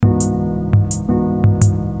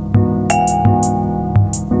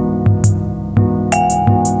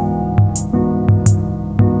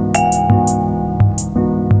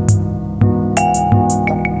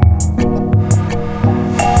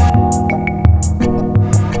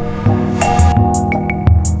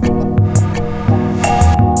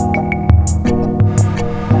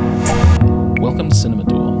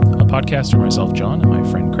podcast where myself, John, and my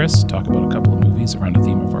friend Chris talk about a couple of movies around a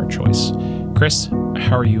theme of our choice. Chris,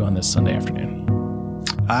 how are you on this Sunday afternoon?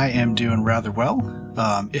 I am doing rather well,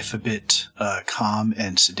 if a bit calm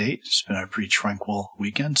and sedate. It's been a pretty tranquil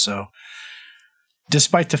weekend, so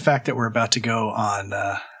despite the fact that we're about to go on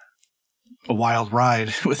a wild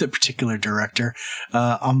ride with a particular director,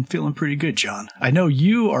 I'm feeling pretty good, John. I know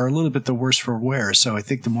you are a little bit the worse for wear, so I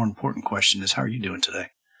think the more important question is, how are you doing today?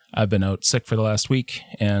 I've been out sick for the last week,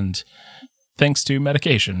 and thanks to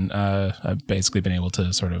medication, I've basically been able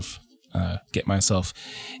to sort of get myself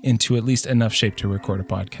into at least enough shape to record a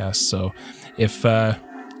podcast. So if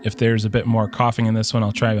there's a bit more coughing in this one,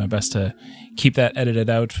 I'll try my best to keep that edited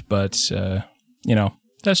out. But,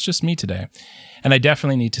 that's just me today. And I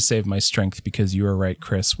definitely need to save my strength because you are right,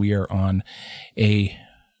 Chris. We are on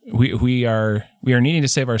we are needing to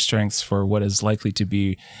save our strengths for what is likely to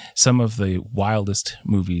be some of the wildest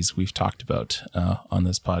movies we've talked about on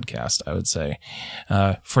this podcast, I would say,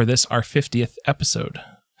 for this, our 50th episode.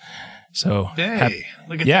 So, hey,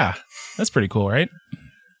 look at that. That's pretty cool, right?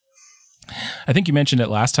 I think you mentioned it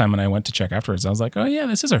last time when I went to check afterwards. I was like, oh yeah,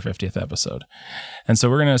 this is our 50th episode. And so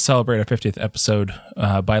we're going to celebrate our 50th episode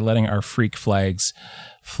by letting our freak flags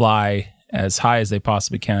fly as high as they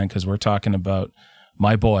possibly can, because we're talking about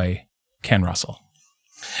my boy, Ken Russell.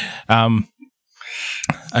 I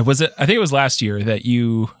think it was last year that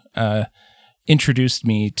you introduced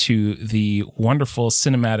me to the wonderful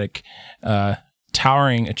cinematic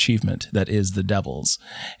towering achievement that is The Devils,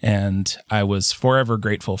 and I was forever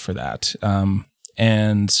grateful for that.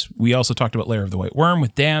 And we also talked about Lair of the White Worm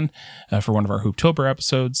with Dan for one of our Hooptober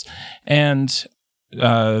episodes, and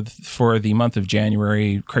for the month of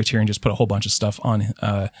January, Criterion just put a whole bunch of stuff on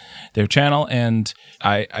their channel, and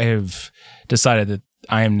I have decided that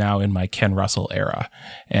I am now in my Ken Russell era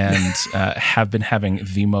and have been having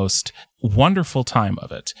the most wonderful time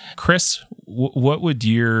of it. Chris, what would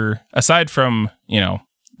your, aside from,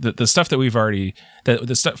 the stuff that we've already,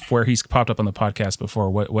 the stuff where he's popped up on the podcast before,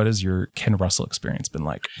 what has your Ken Russell experience been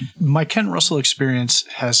like? My Ken Russell experience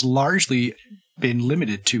has largely been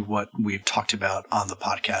limited to what we've talked about on the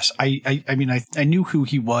podcast. I knew who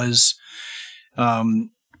he was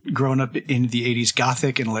growing up in the 80s.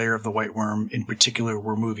 Gothic and Lair of the White Worm in particular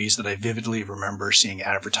were movies that I vividly remember seeing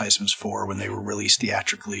advertisements for when they were released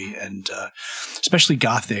theatrically, and especially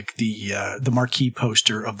Gothic, the marquee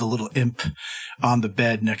poster of the little imp on the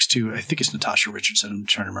bed next to, I think it's Natasha Richardson. I'm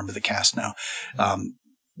trying to remember the cast now.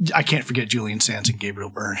 I can't forget Julian Sands and Gabriel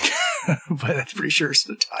Byrne, but I'm pretty sure it's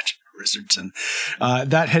Natasha Richardson.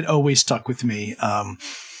 That had always stuck with me.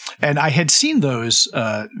 And I had seen those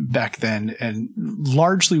back then and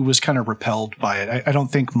largely was kind of repelled by it. I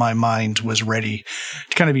don't think my mind was ready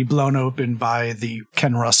to kind of be blown open by the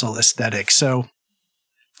Ken Russell aesthetic. So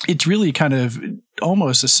it's really kind of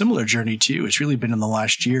almost a similar journey to you. It's really been in the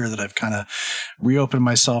last year that I've kind of reopened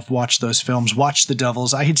myself, watched those films, watched The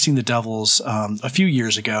Devils. I had seen The Devils a few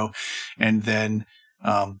years ago, and then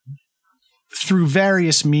through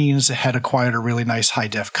various means had acquired a really nice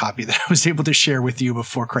high-def copy that I was able to share with you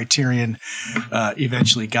before Criterion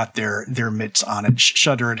eventually got their mitts on it.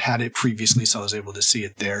 Shudder had it previously, so I was able to see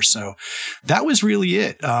it there. So that was really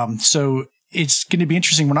it. So it's going to be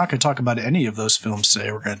interesting. We're not going to talk about any of those films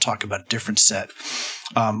today. We're going to talk about a different set.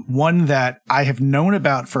 One that I have known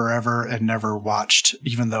about forever and never watched,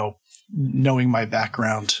 even though knowing my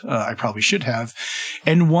background, I probably should have.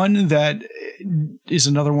 And one that is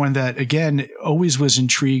another one that, again, always was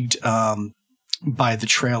intrigued by the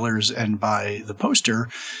trailers and by the poster,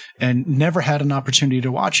 and never had an opportunity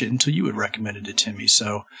to watch it until you had recommended it to me.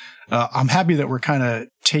 So I'm happy that we're kind of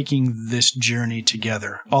taking this journey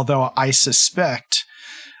together, although I suspect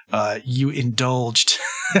you indulged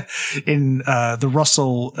in the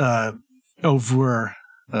Russell oeuvre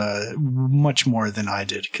much more than I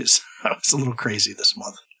did, because I was a little crazy this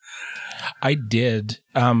month. I did.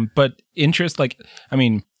 But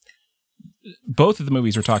both of the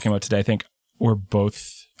movies we're talking about today, I think we're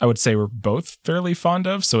both fairly fond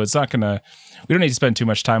of. So it's not we don't need to spend too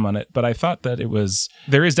much time on it, but I thought that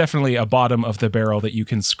there is definitely a bottom of the barrel that you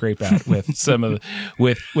can scrape at with some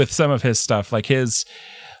of his stuff.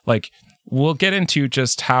 We'll get into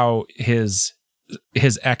just how his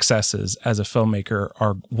excesses as a filmmaker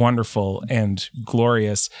are wonderful and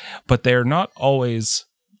glorious, but they're not always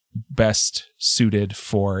best suited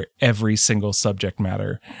for every single subject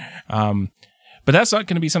matter. But that's not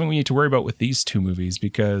going to be something we need to worry about with these two movies,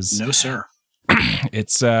 because no, sir,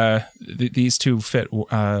 it's these two fit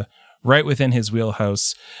right within his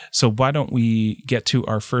wheelhouse. So why don't we get to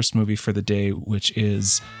our first movie for the day, which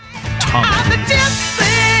is Tom Cruise.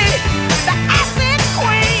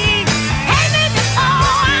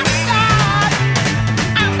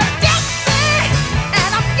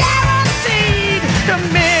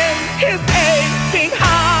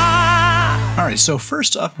 right, so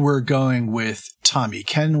first up, we're going with Tommy,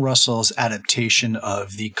 Ken Russell's adaptation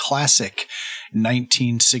of the classic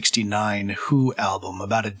 1969 Who album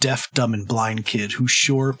about a deaf, dumb, and blind kid who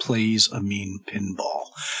sure plays a mean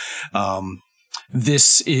pinball.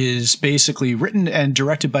 This is basically written and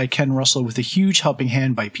directed by Ken Russell with a huge helping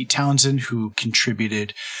hand by Pete Townsend, who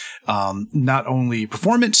contributed not only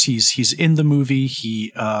performance, he's in the movie,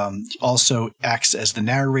 he also acts as the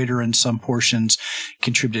narrator in some portions,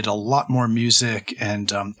 contributed a lot more music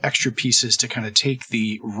and extra pieces to kind of take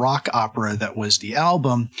the rock opera that was the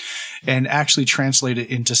album and actually translate it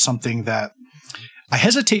into something that I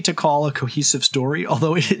hesitate to call a cohesive story,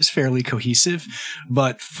 although it is fairly cohesive.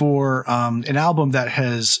 But for an album that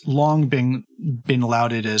has long been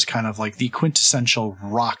lauded as kind of like the quintessential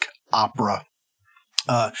rock opera,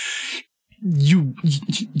 you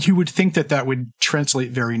would think that would translate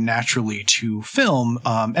very naturally to film,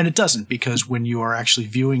 and it doesn't, because when you are actually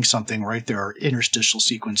viewing something, right, there are interstitial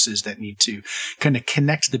sequences that need to kind of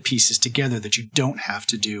connect the pieces together that you don't have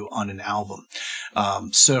to do on an album.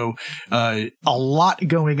 So a lot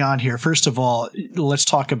going on here. First of all, let's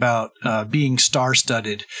talk about being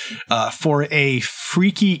star-studded for a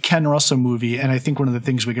freaky Ken Russell movie, and I think one of the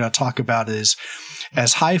things we got to talk about is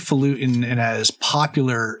as highfalutin and as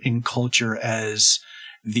popular in culture as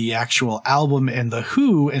the actual album and the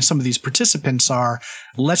Who and some of these participants are,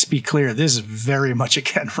 let's be clear, this is very much a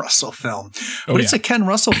Ken Russell film. But it's a Ken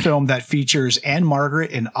Russell film that features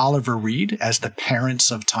Ann-Margret and Oliver Reed as the parents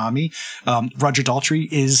of Tommy. Roger Daltrey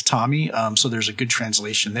is Tommy, so there's a good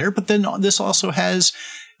translation there. But then this also has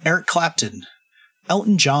Eric Clapton,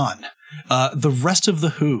 Elton John, the rest of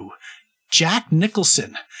the Who, Jack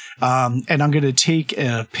Nicholson. And I'm going to take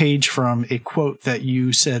a page from a quote that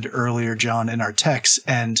you said earlier, John, in our text,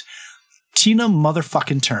 and Tina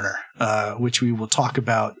motherfucking Turner, which we will talk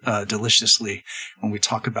about deliciously when we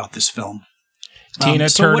talk about this film. Tina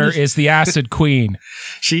Turner is the acid queen.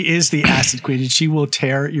 She is the acid queen, and she will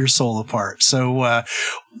tear your soul apart. So,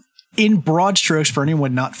 in broad strokes, for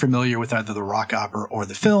anyone not familiar with either the rock opera or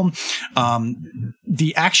the film,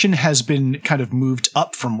 the action has been kind of moved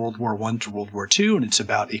up from World War I to World War II, and it's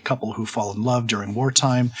about a couple who fall in love during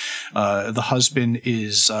wartime. The husband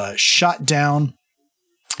is shot down,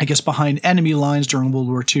 I guess, behind enemy lines during World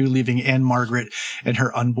War II, leaving Ann-Margret and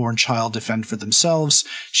her unborn child to fend for themselves.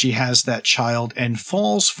 She has that child and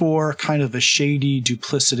falls for kind of a shady,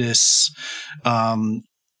 duplicitous,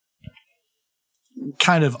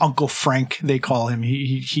 kind of Uncle Frank, they call him.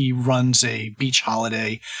 He runs a beach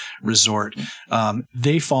holiday resort.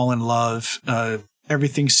 They fall in love.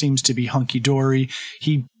 Everything seems to be hunky-dory.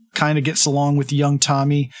 He kind of gets along with young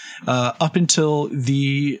Tommy up until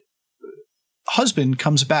the husband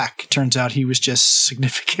comes back. Turns out he was just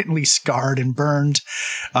significantly scarred and burned.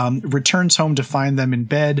 Returns home to find them in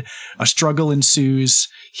bed. A struggle ensues.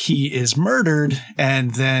 He is murdered,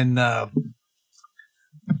 and then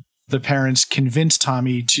the parents convince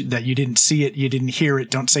Tommy that you didn't see it, you didn't hear it,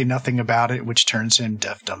 don't say nothing about it, which turns him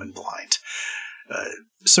deaf, dumb, and blind.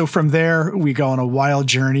 So from there, we go on a wild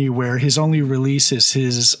journey where his only release is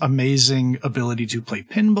his amazing ability to play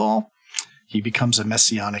pinball. He becomes a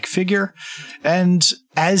messianic figure. And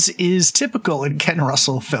as is typical in Ken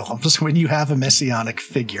Russell films, when you have a messianic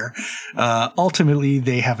figure, ultimately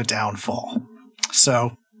they have a downfall.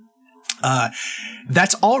 So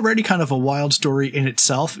that's already kind of a wild story in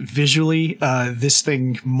itself. Visually, this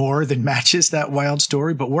thing more than matches that wild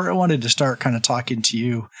story. But where I wanted to start kind of talking to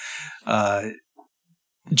you,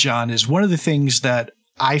 John, is one of the things that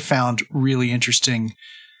I found really interesting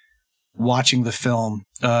watching the film.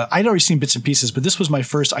 I'd already seen bits and pieces, but this was my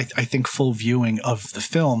first, I think, full viewing of the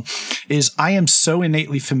film, is I am so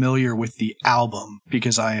innately familiar with the album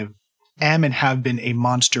because I am and have been a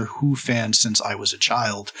Monster Who fan since I was a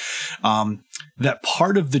child. That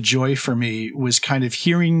part of the joy for me was kind of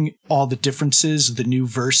hearing all the differences, the new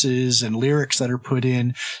verses and lyrics that are put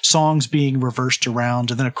in, songs being reversed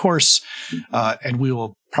around. And then, of course, and we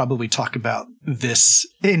will probably talk about this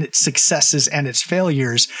in its successes and its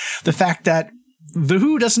failures, the fact that The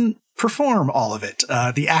Who doesn't perform all of it.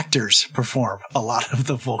 The actors perform a lot of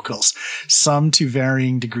the vocals, some to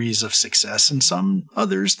varying degrees of success and some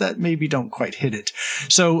others that maybe don't quite hit it.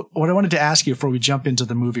 So what I wanted to ask you before we jump into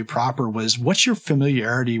the movie proper was, what's your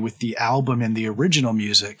familiarity with the album and the original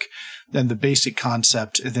music and the basic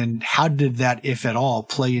concept? And then how did that, if at all,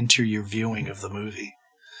 play into your viewing of the movie?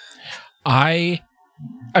 I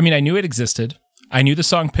mean, I knew it existed. I knew the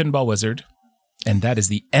song Pinball Wizard. And that is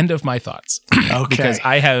the end of my thoughts. Okay. Because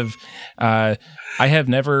I have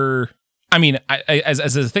never, I mean,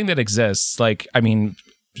 as a thing that exists, like, I mean,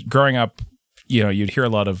 growing up, you'd hear a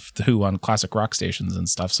lot of The Who on classic rock stations and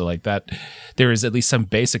stuff. So like that, there is at least some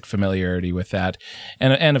basic familiarity with that.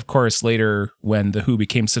 And of course, later when The Who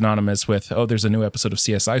became synonymous with, there's a new episode of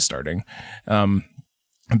CSI starting,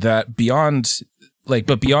 that beyond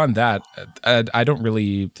that, I don't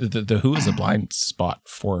really, the Who is a blind spot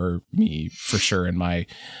for me for sure in my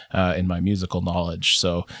musical knowledge.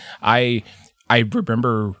 So I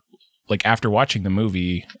remember, like, after watching the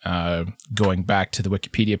movie, going back to the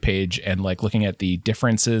Wikipedia page and like looking at the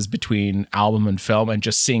differences between album and film and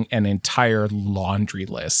just seeing an entire laundry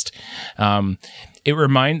list. It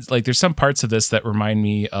reminds, like, there's some parts of this that remind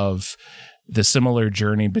me of the similar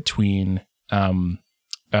journey between,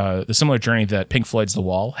 the similar journey that Pink Floyd's The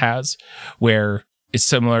Wall has, where it's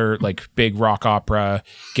similar, like big rock opera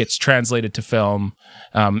gets translated to film.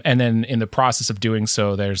 And then in the process of doing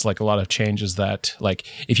so, there's like a lot of changes that, like,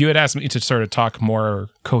 if you had asked me to sort of talk more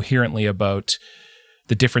coherently about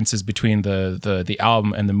the differences between the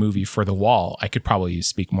album and the movie for The Wall, I could probably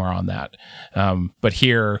speak more on that. But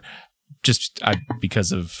here, just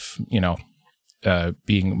because of,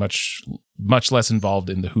 being much less involved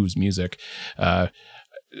in the Who's music,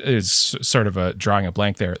 is sort of a drawing a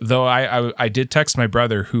blank there. Though I did text my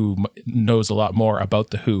brother, who knows a lot more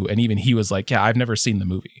about the Who, and even he was like, "Yeah, I've never seen the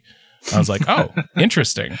movie." I was like, "Oh,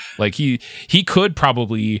 interesting." Like he could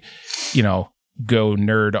probably, go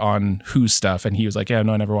nerd on Who stuff, and he was like, "Yeah,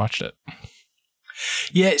 no, I never watched it."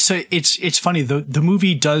 Yeah, so it's funny. The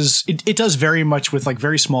movie does it does very much with like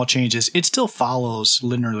very small changes. It still follows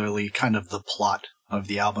linearly kind of the plot of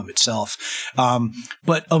the album itself.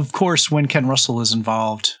 But of course, when Ken Russell is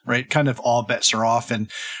involved, right, kind of all bets are off. And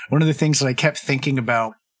one of the things that I kept thinking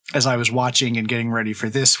about as I was watching and getting ready for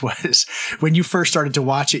this was when you first started to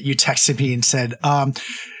watch it, you texted me and said,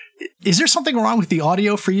 is there something wrong with the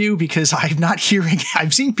audio for you? Because I'm not hearing,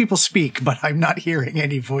 I'm seeing people speak, but I'm not hearing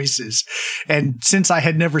any voices. And since I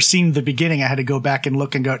had never seen the beginning, I had to go back and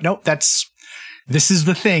look and go, nope, this is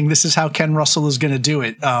the thing. This is how Ken Russell is going to do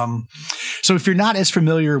it. So if you're not as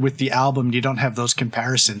familiar with the album, you don't have those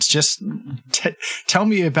comparisons. Just tell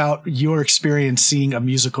me about your experience seeing a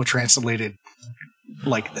musical translated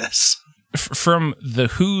like this. From the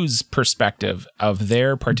Who's perspective of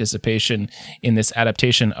their participation in this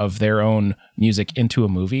adaptation of their own music into a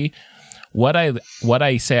movie, what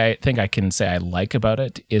I think I can say I like about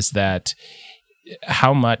it is that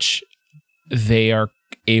how much they are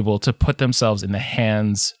able to put themselves in the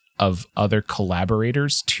hands of other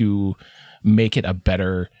collaborators to make it a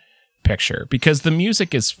better picture, because the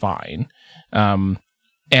music is fine, and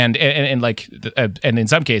like, and in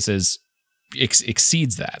some cases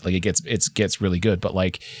exceeds that. Like it gets really good, but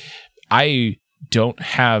like I don't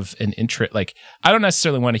have an interest. Like I don't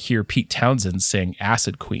necessarily want to hear Pete Townsend sing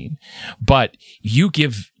Acid Queen, but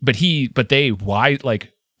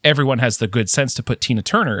everyone has the good sense to put Tina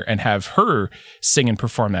Turner and have her sing and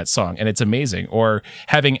perform that song, and it's amazing. Or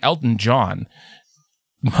having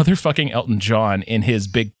motherfucking Elton John in his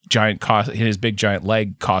big giant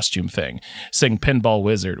leg costume thing, sing Pinball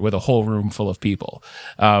Wizard with a whole room full of people.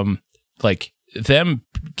 Like them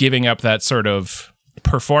giving up that sort of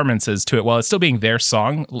performances to it while it's still being their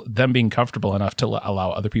song, them being comfortable enough to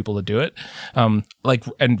allow other people to do it. And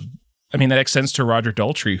I mean, that extends to Roger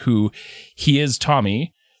Daltrey, who he is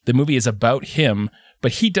Tommy. The movie is about him,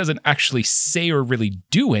 but he doesn't actually say or really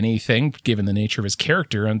do anything, given the nature of his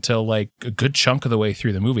character, until like a good chunk of the way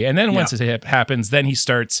through the movie. And then once it happens, then he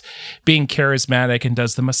starts being charismatic and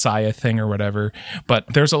does the Messiah thing or whatever.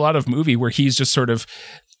 But there's a lot of movie where he's just sort of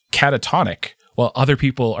catatonic while other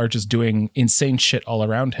people are just doing insane shit all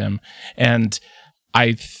around him. And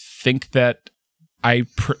I think that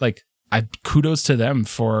kudos to them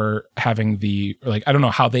for having I don't know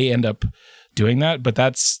how they end up doing that, but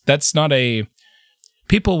that's not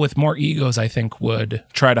people with more egos, I think, would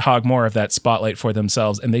try to hog more of that spotlight for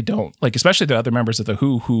themselves, and they don't. Like, especially the other members of the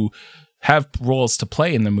Who have roles to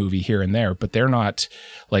play in the movie here and there, but they're not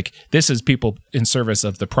like, this is people in service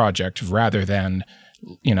of the project rather than,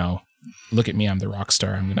 look at me, I'm the rock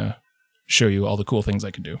star, I'm going to show you all the cool things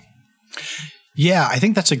I can do. Yeah, I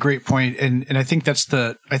think that's a great point. And I think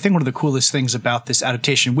one of the coolest things about this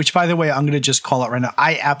adaptation, which, by the way, I'm going to just call out right now,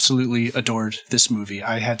 I absolutely adored this movie.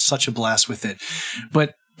 I had such a blast with it.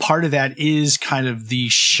 But part of that is kind of the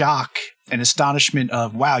shock and astonishment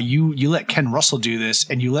of, wow, you let Ken Russell do this,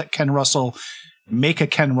 and you let Ken Russell make a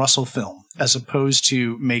Ken Russell film, as opposed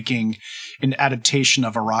to making an adaptation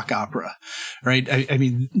of a rock opera, right? I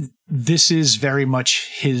mean, this is very much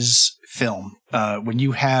his film. When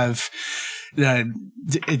you have,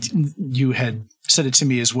 you had said it to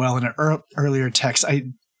me as well in an earlier text.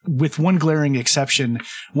 with one glaring exception,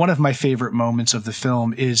 one of my favorite moments of the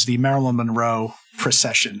film is the Marilyn Monroe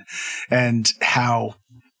procession, and how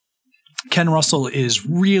Ken Russell is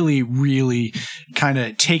really, really kind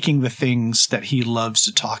of taking the things that he loves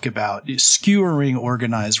to talk about, skewering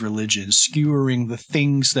organized religion, skewering the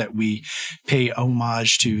things that we pay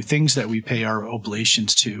homage to, things that we pay our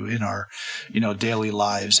oblations to in our, daily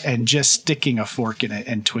lives, and just sticking a fork in it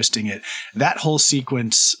and twisting it. That whole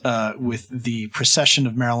sequence with the procession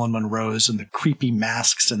of Marilyn Monroes and the creepy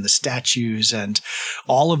masks and the statues and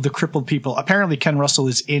all of the crippled people. Apparently, Ken Russell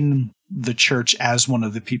is in the church as one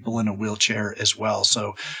of the people in a wheelchair as well.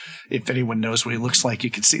 So if anyone knows what he looks like, you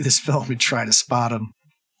can see this film and try to spot him.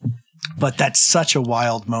 But that's such a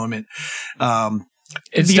wild moment.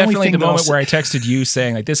 It's definitely the moment where I texted you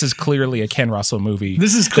saying, like, this is clearly a Ken Russell movie.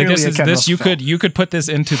 This is clearly a Ken Russell film. You could put this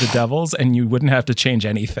into The Devils and you wouldn't have to change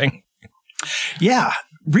anything. Yeah.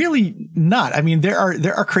 Really not. I mean, there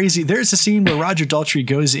are crazy. There's a scene where Roger Daltrey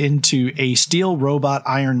goes into a steel robot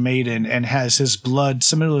Iron Maiden and has his blood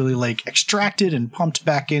similarly like extracted and pumped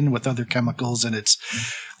back in with other chemicals, and it's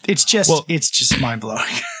just mind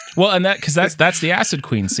blowing. Well, and that's the Acid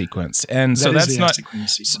Queen sequence, and so that's not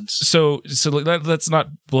so. Let's not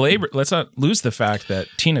belabor. Let's not lose the fact that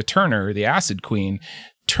Tina Turner, the Acid Queen,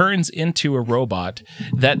 turns into a robot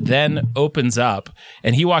that then opens up,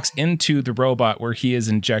 and he walks into the robot where he is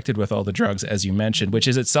injected with all the drugs, as you mentioned, which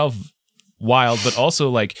is itself wild, but also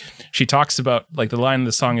like she talks about, like, the line of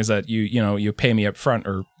the song is that you pay me up front,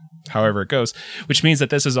 or however it goes, which means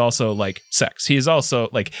that this is also like sex. He is also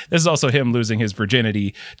like, this is also him losing his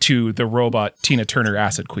virginity to the robot Tina Turner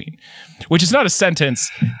Acid Queen, which is not a sentence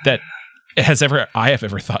that I have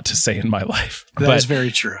ever thought to say in my life. That is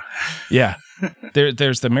very true. Yeah.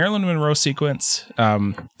 There's the Marilyn Monroe sequence,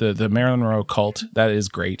 the Marilyn Monroe cult, that is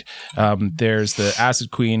great. There's the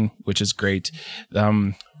Acid Queen, which is great.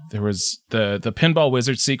 There was the Pinball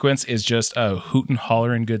Wizard sequence is just a hoot and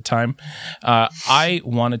holler and good time. I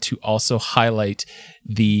wanted to also highlight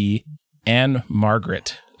the Anne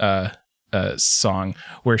Margaret song,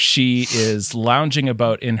 where she is lounging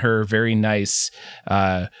about in her very nice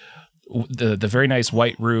the very nice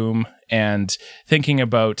white room and thinking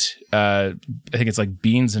about I think it's like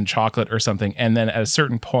beans and chocolate or something, and then at a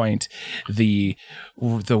certain point the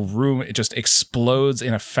room, it just explodes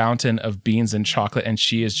in a fountain of beans and chocolate, and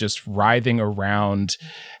she is just writhing around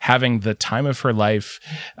having the time of her life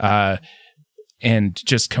and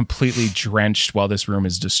just completely drenched while this room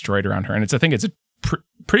is destroyed around her. And I think it's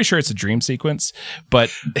pretty sure it's a dream sequence,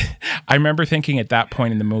 but I remember thinking at that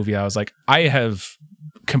point in the movie, I was like, I have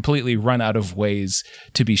completely run out of ways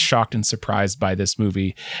to be shocked and surprised by this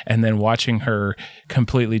movie, and then watching her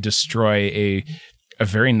completely destroy a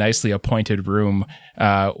very nicely appointed room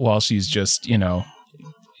while she's just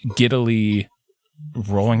giddily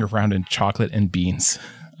rolling around in chocolate and beans.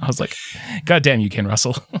 I was like, God damn you, Ken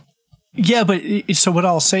Russell. Yeah, but so what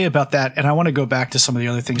I'll say about that, and I want to go back to some of the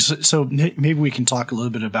other things, so maybe we can talk a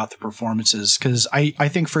little bit about the performances, because I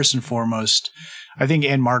think first and foremost, I think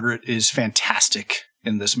Anne Margaret is fantastic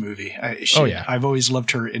in this movie. I've always loved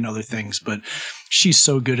her in other things, but she's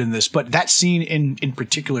so good in this. But that scene in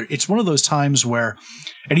particular, it's one of those times where,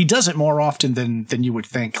 and he does it more often than you would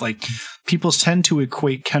think, like people tend to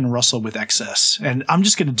equate Ken Russell with excess. And I'm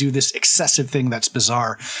just going to do this excessive thing that's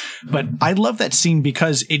bizarre. But I love that scene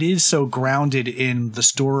because it is so grounded in the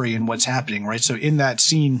story and what's happening, right? So in that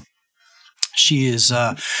scene, she's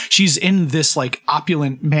in this like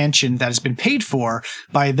opulent mansion that has been paid for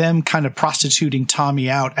by them kind of prostituting Tommy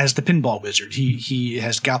out as the pinball wizard. He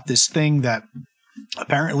has got this thing that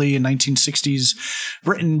apparently in 1960s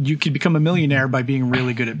Britain, you could become a millionaire by being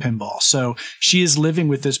really good at pinball. So she is living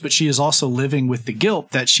with this, but she is also living with the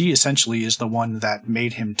guilt that she essentially is the one that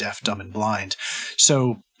made him deaf, dumb, and blind.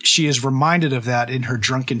 So she is reminded of that in her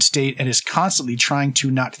drunken state and is constantly trying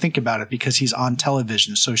to not think about it because he's on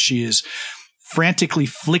television. So she is frantically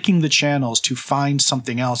flicking the channels to find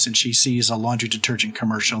something else, and she sees a laundry detergent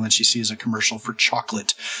commercial, and she sees a commercial for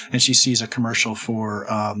chocolate, and she sees a commercial for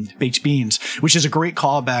baked beans, which is a great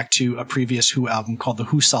callback to a previous Who album called The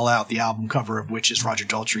Who Sell Out, the album cover of which is Roger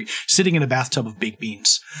Daltrey sitting in a bathtub of baked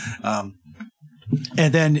beans.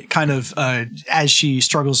 And then kind of as she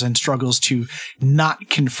struggles to not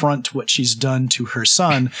confront what she's done to her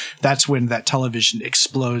son, that's when that television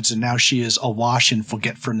explodes, and now she is awash in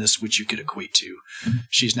forgetfulness, which you could equate to.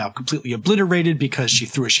 She's now completely obliterated because she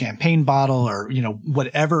threw a champagne bottle or,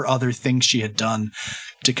 whatever other things she had done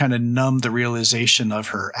to kind of numb the realization of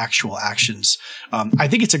her actual actions. I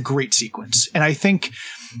think it's a great sequence. And I think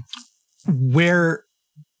where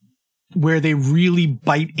where they really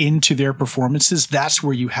bite into their performances, that's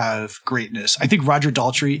where you have greatness. I think Roger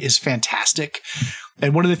Daltrey is fantastic.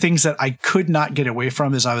 And one of the things that I could not get away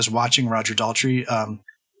from as I was watching Roger Daltrey,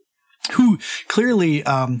 who clearly,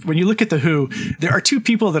 when you look at The Who, there are two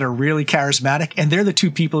people that are really charismatic, and they're the two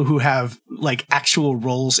people who have like actual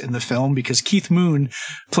roles in the film, because Keith Moon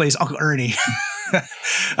plays Uncle Ernie,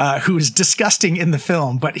 who is disgusting in the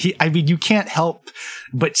film, but you can't help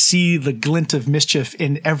but see the glint of mischief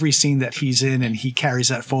in every scene that he's in, and he carries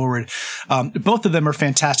that forward. Both of them are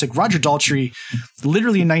fantastic. Roger Daltrey,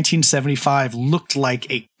 literally in 1975, looked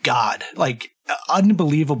like a god, like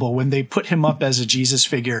unbelievable when they put him up as a Jesus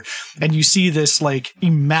figure, and you see this like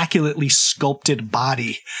immaculately sculpted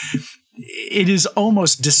body. It is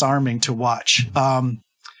almost disarming to watch.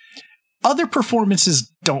 Other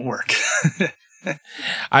performances don't work.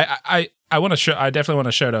 I want to I definitely want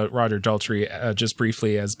to shout out Roger Daltrey just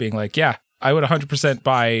briefly as being like, yeah, I would 100%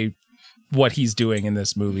 buy what he's doing in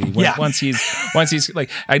this movie. Once he's like,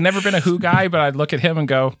 I'd never been a Who guy, but I'd look at him and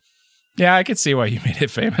go, yeah, I could see why you made it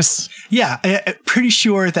famous. Yeah, I'm pretty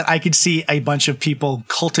sure that I could see a bunch of people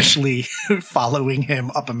cultishly following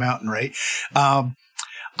him up a mountain, right?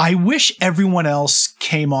 I wish everyone else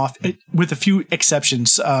came off, with a few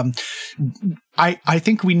exceptions. I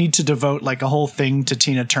think we need to devote like a whole thing to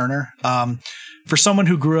Tina Turner. For someone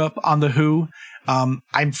who grew up on The Who,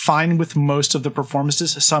 I'm fine with most of the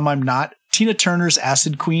performances. Some I'm not. Tina Turner's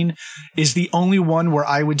Acid Queen is the only one where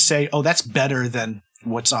I would say, oh, that's better than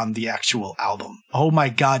what's on the actual album. Oh my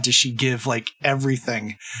God, does she give like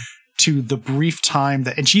everything to the brief time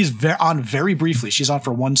that, and she's on very briefly. She's on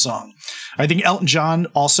for one song. I think Elton John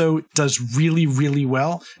also does really, really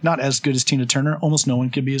well. Not as good as Tina Turner. Almost no one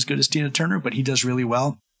can be as good as Tina Turner, but he does really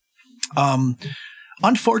well.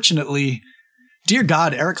 Unfortunately, dear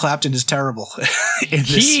God, Eric Clapton is terrible in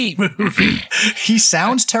this movie. He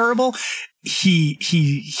sounds terrible.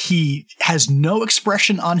 He has no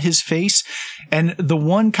expression on his face. And the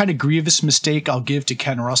one kind of grievous mistake I'll give to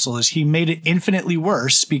Ken Russell is he made it infinitely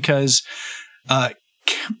worse, because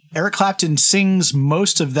Eric Clapton sings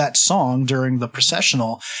most of that song during the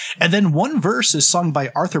processional, and then one verse is sung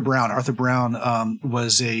by Arthur Brown. Arthur Brown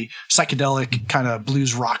was a psychedelic kind of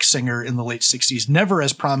blues rock singer in the late 60s, never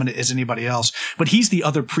as prominent as anybody else, but he's the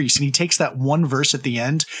other priest, and he takes that one verse at the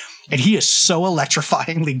end, and he is so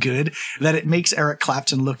electrifyingly good that it makes Eric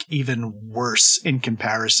Clapton look even worse in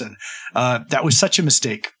comparison. That was such a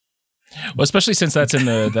mistake. Well, especially since that's in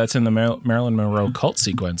the Marilyn Monroe cult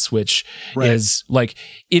sequence, which is like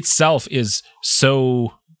itself is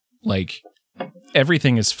so like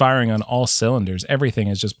everything is firing on all cylinders. Everything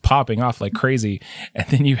is just popping off like crazy. And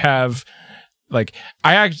then you have like,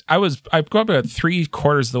 I go up about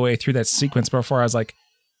 3/4 of the way through that sequence before I was like,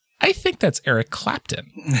 I think that's Eric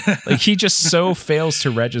Clapton. Like he just so fails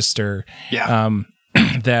to register. Yeah.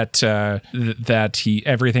 That he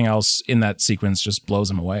everything else in that sequence just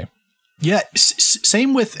blows him away. Yeah,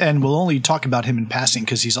 same with, and we'll only talk about him in passing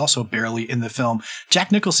because he's also barely in the film.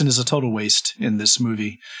 Jack Nicholson is a total waste in this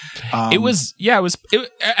movie. At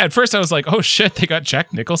first I was like, oh shit, they got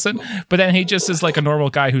Jack Nicholson, but then he just is like a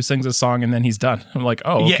normal guy who sings a song and then he's done. I'm like,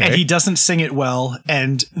 oh, okay. Yeah, and he doesn't sing it well,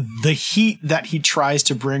 and the heat that he tries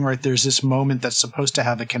to bring, right, there's this moment that's supposed to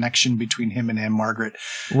have a connection between him and Anne Margaret.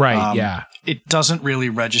 Right, yeah. It doesn't really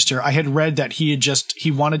register. I had read that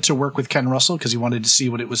he wanted to work with Ken Russell because he wanted to see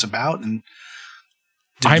what it was about, and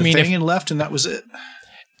and left, and that was it.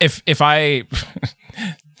 If I've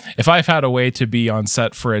had a way to be on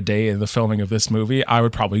set for a day in the filming of this movie, I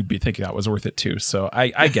would probably be thinking that was worth it too. So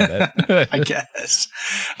I get it. I guess.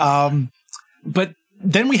 But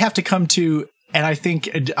then we have to come to, and I think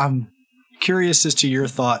I'm curious as to your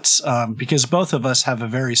thoughts, because both of us have a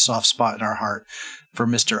very soft spot in our heart for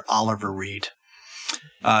Mr. Oliver Reed.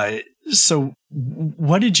 So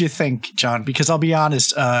what did you think, John? Because I'll be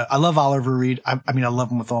honest, I love Oliver Reed. I mean, I love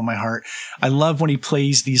him with all my heart. I love when he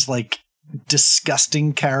plays these like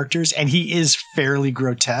disgusting characters, and he is fairly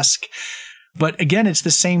grotesque. But again, it's the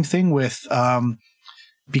same thing with,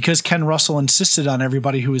 because Ken Russell insisted on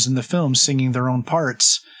everybody who was in the film singing their own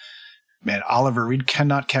parts. Man, Oliver Reed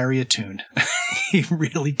cannot carry a tune. He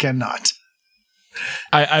really cannot.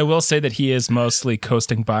 I will say that he is mostly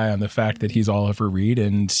coasting by on the fact that he's Oliver Reed,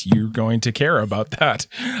 and you're going to care about that.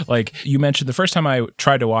 Like you mentioned, the first time I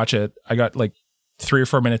tried to watch it, I got like 3 or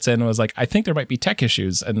 4 minutes in and was like, I think there might be tech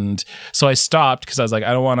issues. And so I stopped because I was like,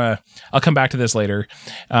 I don't want to, I'll come back to this later.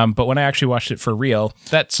 But when I actually watched it for real,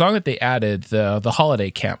 that song that they added, the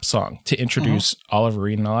holiday camp song to introduce Oliver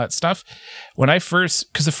Reed and all that stuff. When I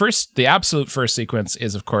first, because the absolute first sequence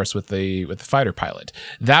is of course with the fighter pilot.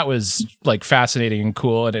 That was like fascinating and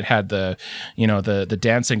cool. And it had the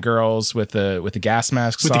dancing girls with the gas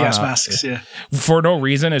masks with on. The gas masks, yeah. For no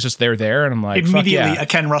reason. It's just they're there. And I'm like, immediately a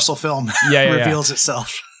Ken Russell film reveals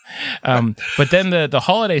itself. But then the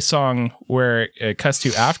holiday song where it cuts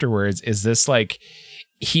to afterwards is this, like,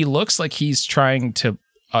 he looks like he's trying to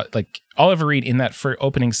like Oliver Reed in that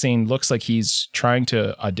opening scene looks like he's trying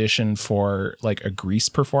to audition for like a Grease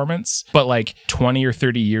performance, but like 20 or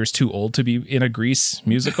 30 years too old to be in a Grease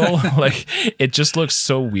musical. Like, it just looks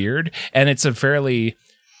so weird. And it's a fairly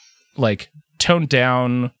like toned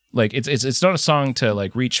down, like it's not a song to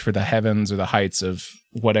like reach for the heavens or the heights of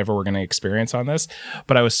whatever we're going to experience on this.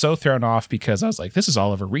 But I was so thrown off because I was like, this is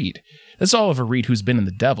Oliver Reed. This is Oliver Reed who's been in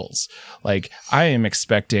The Devils. Like, I am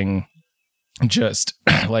expecting just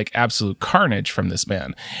like absolute carnage from this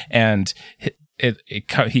man. And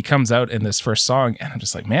he comes out in this first song and I'm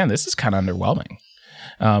just like, man, this is kind of underwhelming.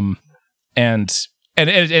 And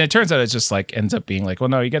it turns out it's just like ends up being like, well,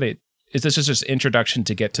 no, you got to, this is just introduction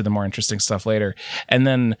to get to the more interesting stuff later. And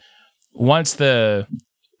then once the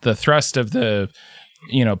thrust of the,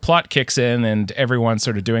 plot kicks in and everyone's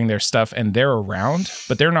sort of doing their stuff and they're around,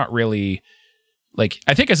 but they're not really like,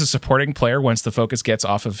 I think as a supporting player, once the focus gets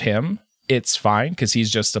off of him, it's fine because he's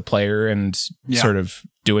just a player and sort of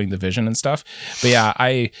doing the vision and stuff. But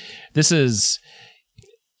yeah, this is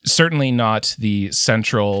certainly not the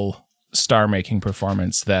central star-making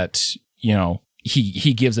performance that,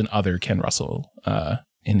 he gives in other Ken Russell,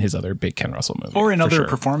 in his other big Ken Russell movie. Or in other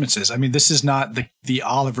performances. I mean, this is not the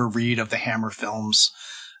Oliver Reed of the Hammer films,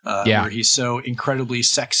 where he's so incredibly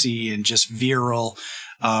sexy and just virile.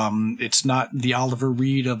 It's not the Oliver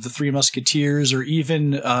Reed of the Three Musketeers or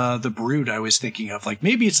even the Brood I was thinking of. Like,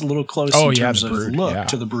 maybe it's a little close in terms of look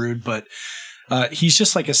to the Brood, but he's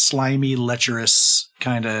just like a slimy, lecherous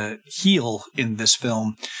kind of heel in this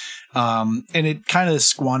film. And it kind of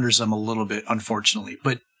squanders him a little bit, unfortunately.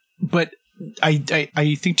 But I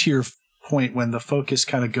think to your point, when the focus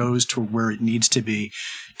kind of goes to where it needs to be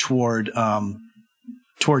toward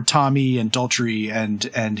Tommy and Daltrey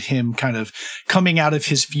and him kind of coming out of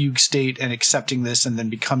his fugue state and accepting this and then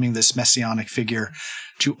becoming this messianic figure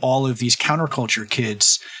to all of these counterculture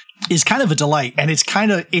kids is kind of a delight. And it's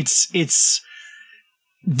kind of, this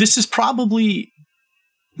is probably,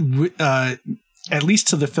 at least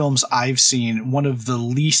to the films I've seen, one of the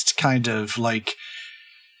least kind of like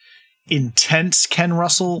intense Ken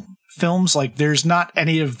Russell films. Like, there's not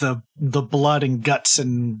any of the blood and guts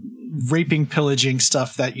and raping, pillaging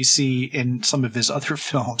stuff that you see in some of his other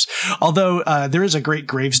films. Although there is a great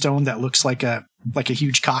gravestone that looks like a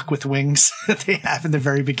huge cock with wings that they have in the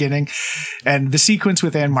very beginning. And the sequence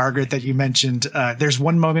with Anne Margaret that you mentioned, there's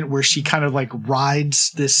one moment where she kind of like rides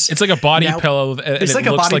this. It's like a body pillow. It's like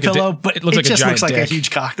a body pillow, but it looks just looks like dick. a huge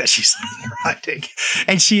cock that she's riding.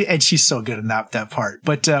 And she's so good in that part.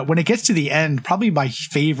 But when it gets to the end, probably my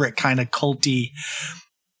favorite kind of culty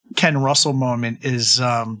Ken Russell moment is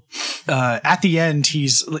at the end.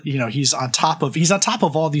 He's on top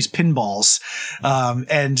of all these pinballs,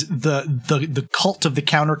 and the cult of the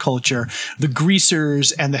counterculture, the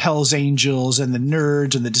greasers and the Hells Angels and the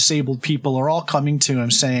nerds and the disabled people are all coming to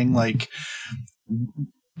him saying like,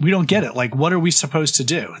 we don't get it. Like, what are we supposed to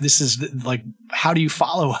do? This is like, how do you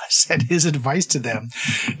follow us? And his advice to them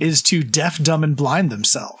is to deaf, dumb, and blind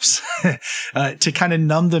themselves, to kind of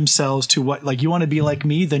numb themselves to what, like, you want to be like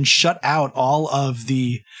me, then shut out all of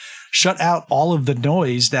the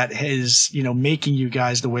noise that is, making you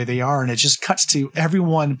guys the way they are. And it just cuts to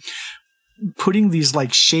everyone putting these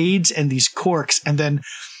like shades and these corks and then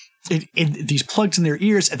these plugs in their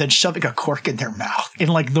ears and then shoving a cork in their mouth in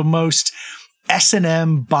like the most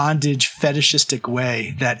S&M bondage fetishistic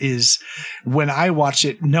way. That is, when I watch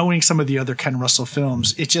it, knowing some of the other Ken Russell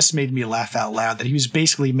films, it just made me laugh out loud that he was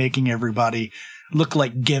basically making everybody look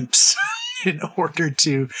like gimps in order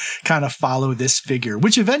to kind of follow this figure,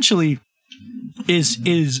 which eventually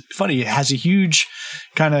is funny. It has a huge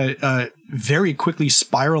kind of very quickly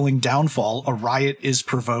spiraling downfall. A riot is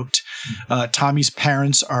provoked. Tommy's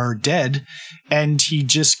parents are dead, and he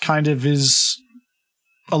just kind of is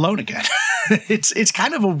alone again. It's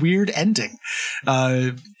kind of a weird ending.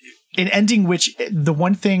 An ending which the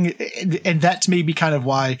one thing, and that's maybe kind of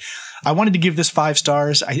why I wanted to give this 5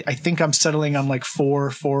 stars. I think I'm settling on like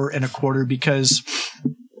 4.25, because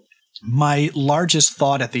My largest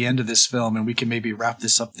thought at the end of this film, and we can maybe wrap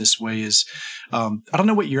this up this way, is I don't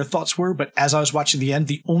know what your thoughts were, but as I was watching the end,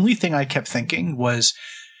 the only thing I kept thinking was,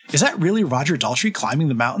 is that really Roger Daltrey climbing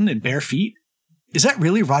the mountain in bare feet? Is that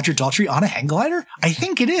really Roger Daltrey on a hang glider? I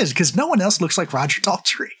think it is, because no one else looks like Roger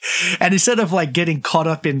Daltrey. And instead of like getting caught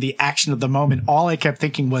up in the action of the moment, all I kept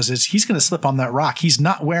thinking was, is he's going to slip on that rock. He's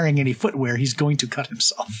not wearing any footwear. He's going to cut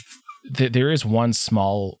himself. There is one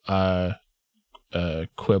small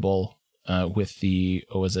quibble with the,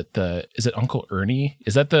 is it Uncle Ernie?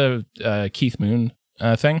 Is that the Keith Moon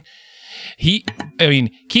thing?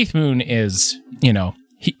 Keith Moon is,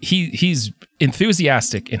 he's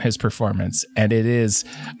enthusiastic in his performance, and it is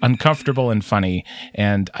uncomfortable and funny,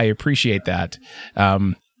 and I appreciate that.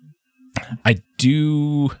 I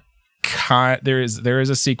do. There is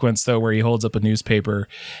a sequence though where he holds up a newspaper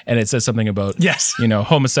and it says something about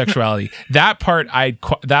homosexuality. That part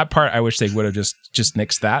I wish they would have just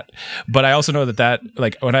nixed that. But I also know that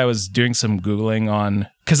like when I was doing some Googling on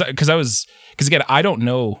because again I don't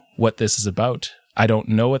know what this is about. I don't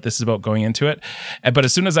know what this is about going into it. But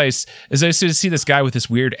as soon as I see this guy with this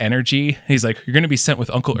weird energy, he's like, "You're going to be sent with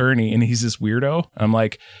Uncle Ernie," and he's this weirdo. I'm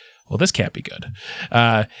like, well, this can't be good.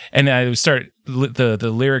 And I start the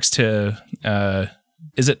lyrics to,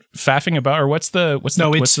 is it faffing about, or what's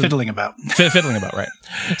fiddling about. Fiddling about, right.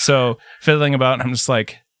 So fiddling about, and I'm just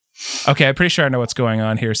like, okay, I'm pretty sure I know what's going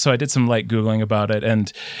on here. So I did some light Googling about it.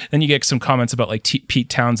 And then you get some comments about like Pete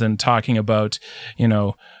Townsend talking about,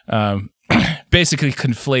 basically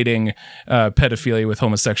conflating pedophilia with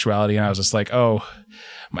homosexuality. And I was just like, oh,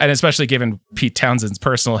 and especially given Pete Townsend's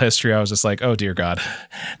personal history, I was just like, oh dear God.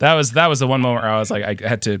 That was the one moment where I was like,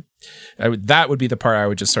 that would be the part I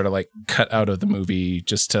would just sort of like cut out of the movie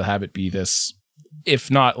just to have it be this, if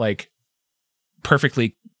not like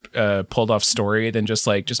perfectly pulled off story, then just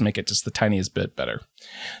make it just the tiniest bit better.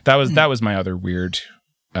 That was my other weird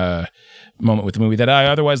moment with the movie that I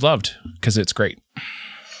otherwise loved because it's great.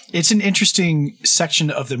 It's an interesting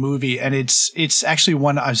section of the movie, and it's actually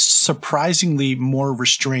one surprisingly more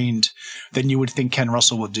restrained than you would think Ken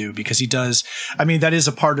Russell would do, because he does. I mean, that is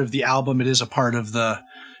a part of the album. It is a part of the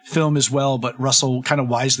film as well, but Russell kind of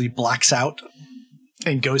wisely blacks out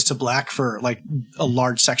and goes to black for like a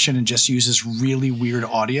large section and just uses really weird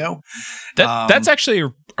audio. That's actually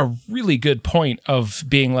a really good point of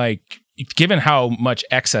being like, given how much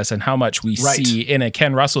excess and how much we see in a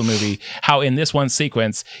Ken Russell movie, how in this one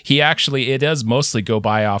sequence, it does mostly go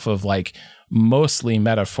by off of like mostly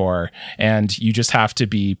metaphor. And you just have to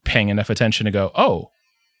be paying enough attention to go, oh,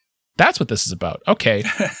 that's what this is about. Okay.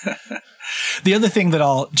 The other thing that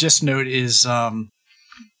I'll just note is the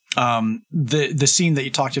scene that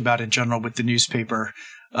you talked about in general with the newspaper.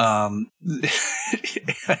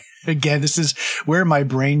 Again, this is where my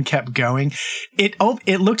brain kept going. It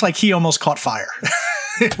looked like he almost caught fire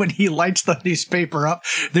when he lights the newspaper up.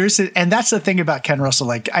 And that's the thing about Ken Russell.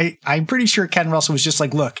 Like, I'm pretty sure Ken Russell was just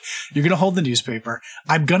like, look, you're going to hold the newspaper.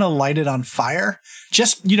 I'm going to light it on fire.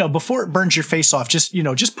 Just, before it burns your face off,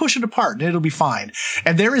 just push it apart and it'll be fine.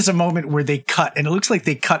 And there is a moment where they cut, and it looks like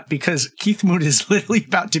they cut because Keith Moon is literally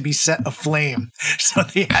about to be set aflame. So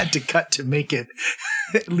they had to cut to make it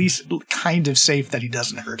at least kind of safe that he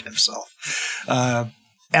doesn't hurt himself.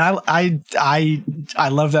 And I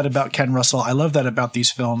love that about Ken Russell. I love that about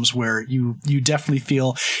these films where you definitely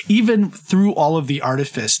feel, even through all of the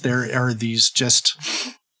artifice, there are these just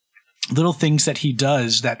little things that he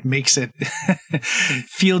does that makes it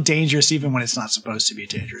feel dangerous even when it's not supposed to be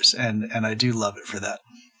dangerous. And I do love it for that.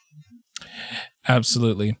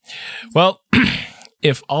 Absolutely. Well,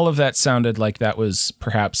 if all of that sounded like that was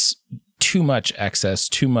perhaps too much excess,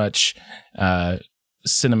 too much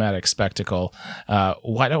cinematic spectacle,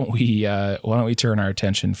 why don't we turn our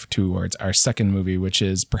attention towards our second movie, which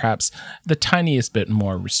is perhaps the tiniest bit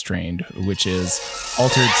more restrained, which is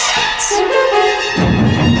Altered States.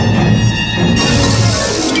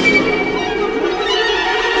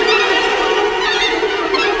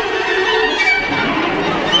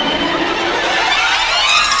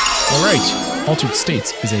 All right, Altered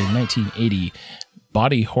States is a 1980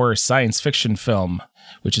 body horror science fiction film,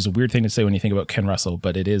 which is a weird thing to say when you think about Ken Russell,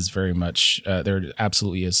 but it is very much, there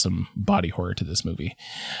absolutely is some body horror to this movie.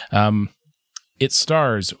 It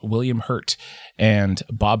stars William Hurt and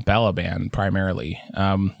Bob Balaban primarily.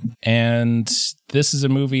 And this is a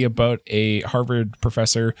movie about a Harvard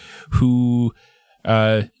professor who,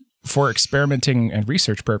 for experimenting and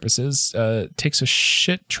research purposes, takes a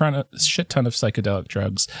shit ton of psychedelic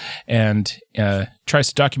drugs and tries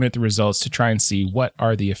to document the results to try and see what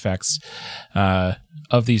are the effects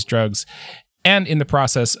of these drugs. And in the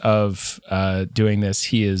process of doing this,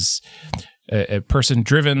 he is a person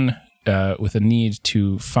driven with a need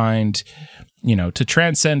to find, to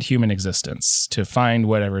transcend human existence, to find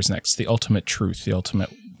whatever's next, the ultimate truth, the ultimate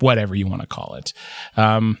whatever you want to call it.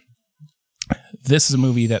 This is a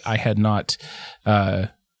movie that I had not.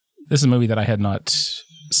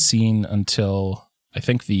 Seen until I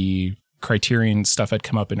think the Criterion stuff had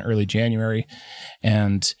come up in early January,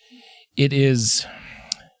 and it is,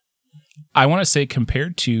 I want to say,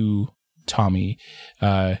 compared to Tommy,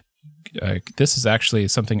 this is actually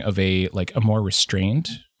something of a more restrained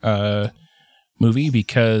movie,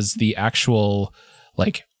 because the actual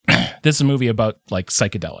this is a movie about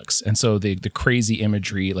psychedelics, and so the crazy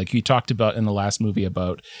imagery, like you talked about in the last movie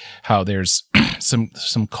about how there's some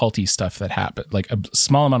culty stuff that happen, like a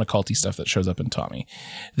small amount of culty stuff that shows up in Tommy.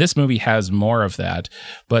 This movie has more of that,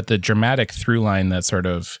 but the dramatic through line that sort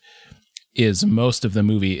of is most of the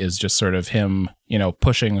movie is just sort of him,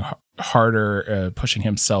 pushing harder, pushing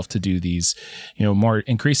himself to do these, more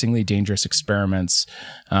increasingly dangerous experiments,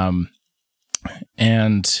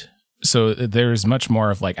 and so there's much more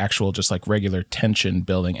of actual just regular tension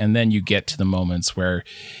building, and then you get to the moments where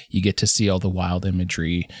you get to see all the wild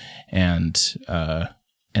imagery and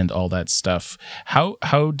all that stuff.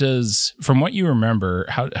 How does, from what you remember,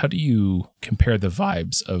 how do you compare the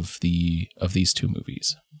vibes of these two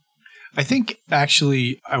movies? I think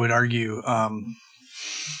actually I would argue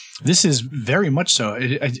this is very much so.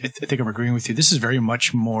 I think I'm agreeing with you. This is very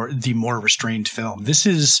much the more restrained film. This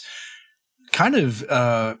is kind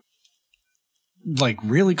of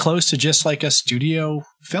really close to just a studio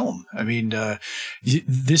film. I mean,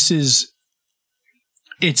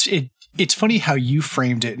 it's funny how you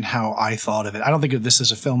framed it and how I thought of it. I don't think of this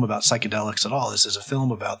as a film about psychedelics at all. This is a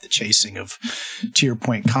film about the chasing of, to your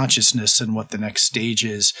point, consciousness and what the next stage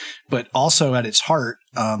is. But also at its heart,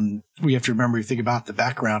 we have to remember, if you think about the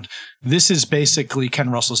background, this is basically Ken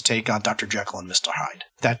Russell's take on Dr. Jekyll and Mr. Hyde.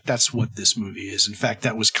 That's what this movie is. In fact,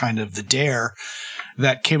 that was kind of the dare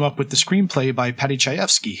that came up with the screenplay by Paddy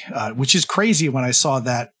Chayefsky, which is crazy when I saw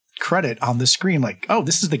that credit on the screen. Oh,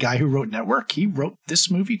 this is the guy who wrote Network. He wrote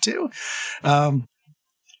this movie too.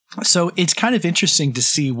 So it's kind of interesting to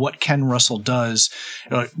see what Ken Russell does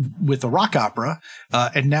with a rock opera,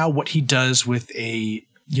 and now what he does with a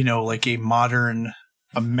modern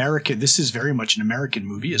American. This is very much an American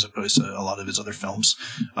movie as opposed to a lot of his other films,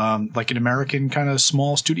 an American kind of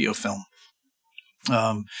small studio film.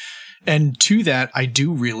 And to that, I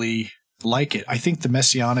do really like it. I think the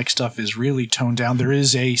messianic stuff is really toned down. There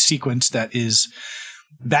is a sequence that is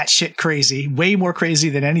batshit crazy, way more crazy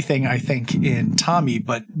than anything I think in Tommy.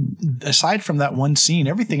 But aside from that one scene,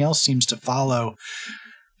 everything else seems to follow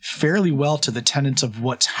fairly well to the tenets of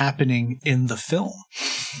what's happening in the film.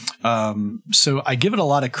 So I give it a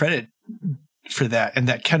lot of credit for that, and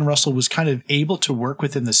that Ken Russell was kind of able to work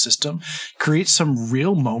within the system, create some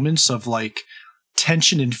real moments of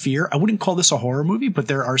tension and fear. I wouldn't call this a horror movie, but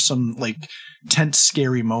there are some tense,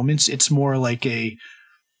 scary moments. It's more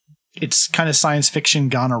it's kind of science fiction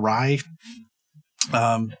gone awry.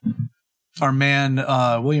 Our man,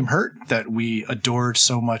 William Hurt, that we adored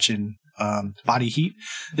so much in Body Heat.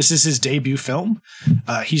 This is his debut film.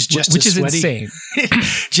 He's just which as is sweaty, insane.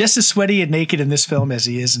 just as sweaty and naked in this film as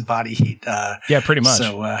he is in Body Heat. Yeah, pretty much.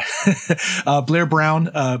 So Blair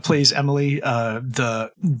Brown plays Emily,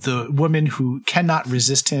 the woman who cannot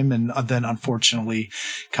resist him, and then unfortunately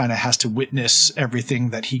kind of has to witness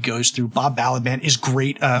everything that he goes through. Bob Balaban is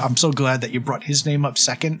great. I'm so glad that you brought his name up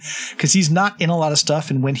second, because he's not in a lot of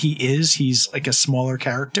stuff, and when he is, he's a smaller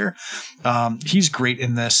character. He's great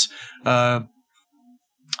in this.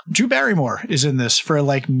 Drew Barrymore is in this for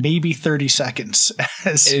maybe 30 seconds.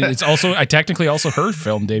 It's also, I technically also her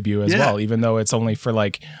film debut as well, even though it's only for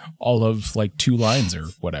all of 2 lines or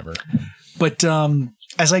whatever. But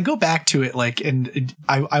as I go back to it, and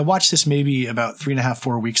I watched this maybe about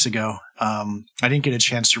 3.5-4 weeks ago. I didn't get a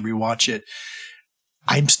chance to rewatch it.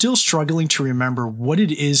 I'm still struggling to remember what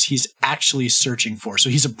it is he's actually searching for. So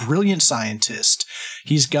he's a brilliant scientist.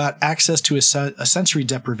 He's got access to a sensory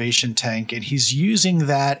deprivation tank, and he's using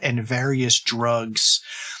that and various drugs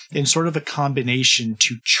in sort of a combination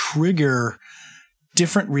to trigger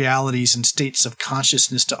different realities and states of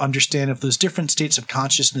consciousness, to understand if those different states of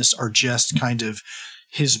consciousness are just kind of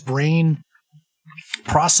his brain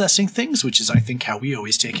processing things, which is, I think, how we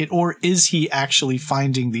always take it, or is he actually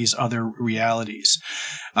finding these other realities?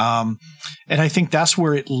 And I think that's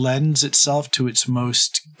where it lends itself to its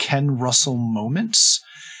most Ken Russell moments.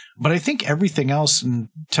 But I think everything else, and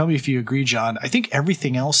tell me if you agree, John, I think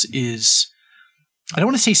everything else is, I don't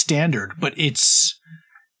want to say standard, but it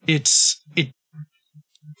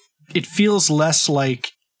feels less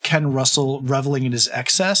like Ken Russell reveling in his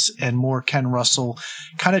excess and more Ken Russell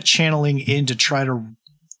kind of channeling in to try to,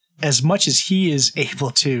 as much as he is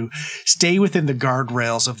able to, stay within the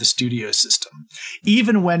guardrails of the studio system.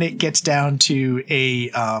 Even when it gets down to a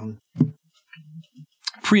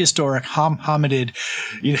prehistoric hominid,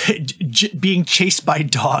 being chased by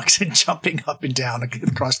dogs and jumping up and down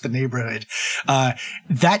across the neighborhood.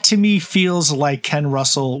 That to me feels like Ken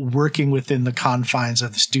Russell working within the confines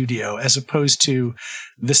of the studio, as opposed to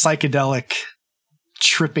the psychedelic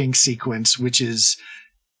tripping sequence, which is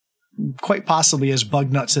quite possibly as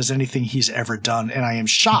bug nuts as anything he's ever done. And I am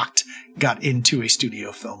shocked got into a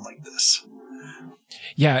studio film like this.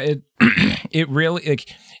 Yeah, it really, like,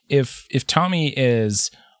 if Tommy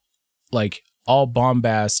is like all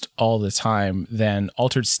bombast all the time, then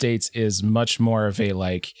Altered States is much more of a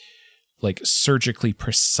like surgically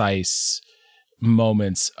precise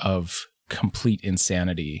moments of complete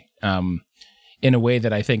insanity, in a way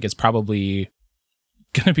that I think is probably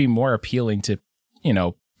going to be more appealing to,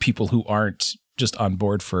 people who aren't just on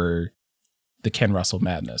board for the Ken Russell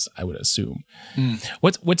madness, I would assume.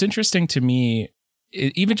 What's interesting to me,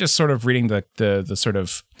 even just sort of reading the sort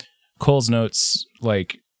of Cole's Notes,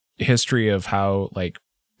 like, history of how, like,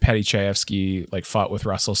 Paddy Chayefsky, like, fought with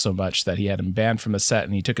Russell so much that he had him banned from the set,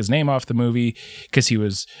 and he took his name off the movie because he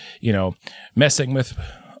was, messing with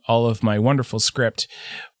all of my wonderful script.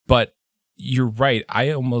 But you're right.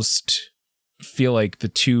 I almost feel like the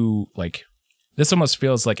two, like, this almost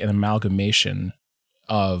feels like an amalgamation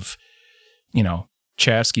of,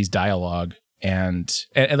 Chayefsky's dialogue and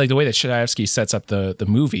like the way that Chayefsky sets up the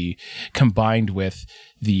movie, combined with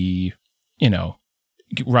the,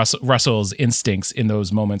 Russell's instincts in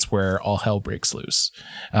those moments where all hell breaks loose,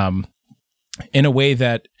 in a way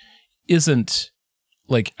that isn't,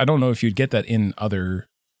 like, I don't know if you'd get that in other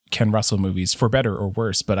Ken Russell movies, for better or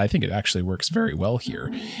worse, but I think it actually works very well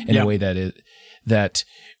here in a way that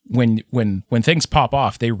when things pop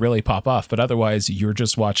off, they really pop off, but otherwise you're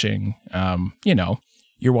just watching,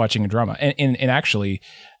 you're watching a drama. And actually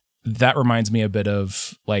that reminds me a bit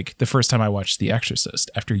of, like, the first time I watched The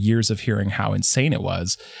Exorcist, after years of hearing how insane it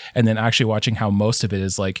was, and then actually watching how most of it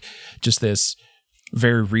is like just this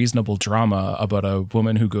very reasonable drama about a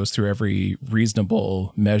woman who goes through every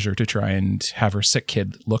reasonable measure to try and have her sick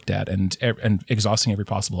kid looked at, and exhausting every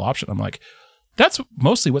possible option. I'm like, that's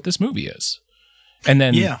mostly what this movie is. And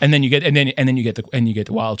then you get the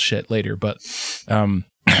wild shit later. But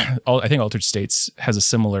I think Altered States has a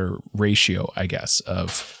similar ratio, I guess,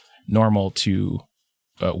 of normal to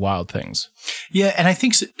wild things. Yeah, and I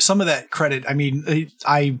think some of that credit, I mean,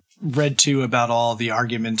 I read too about all the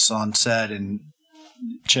arguments on set and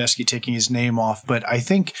Chayefsky taking his name off, but I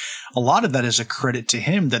think a lot of that is a credit to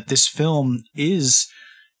him, that this film is,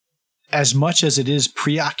 as much as it is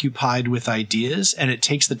preoccupied with ideas, and it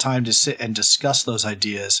takes the time to sit and discuss those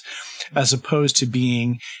ideas, as opposed to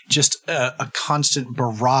being just a constant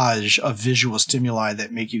barrage of visual stimuli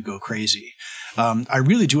that make you go crazy. I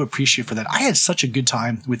really do appreciate for that. I had such a good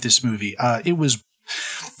time with this movie. It was,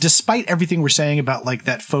 despite everything we're saying about, like,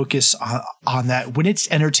 that focus on that, when it's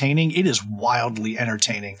entertaining, it is wildly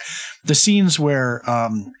entertaining. The scenes where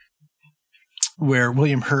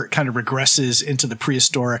William Hurt kind of regresses into the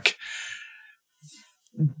prehistoric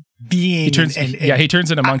being, he turns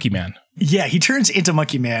into Monkey Man. Yeah, he turns into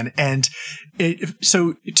Monkey Man. And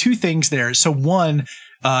so two things there. So one,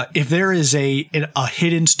 if there is a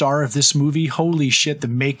hidden star of this movie, holy shit, the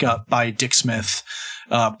makeup by Dick Smith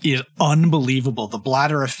is unbelievable. The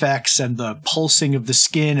bladder effects and the pulsing of the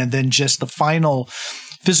skin, and then just the final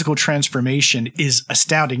physical transformation is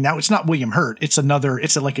astounding. Now, it's not William Hurt. I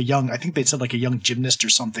think they said like a young gymnast or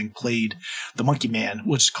something played the Monkey Man.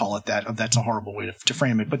 We'll just call it that. That's a horrible way to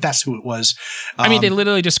frame it, but that's who it was. I mean, they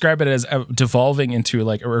literally describe it as devolving into,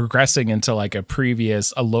 like, or regressing into, like, a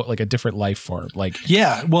previous, like a different life form. Like,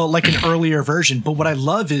 yeah, well, like an earlier version. But what I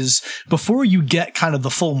love is, before you get kind of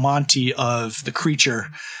the full Monty of the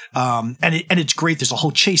creature, and it's great. There's a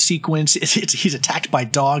whole chase sequence. He's attacked by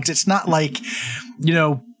dogs. It's not like,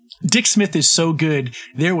 Dick Smith is so good.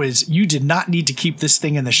 You did not need to keep this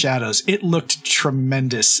thing in the shadows. It looked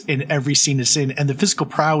tremendous in every scene it's in, and the physical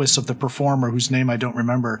prowess of the performer, whose name I don't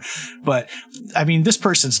remember. But I mean, this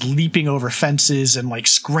person's leaping over fences and, like,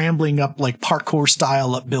 scrambling up, like, parkour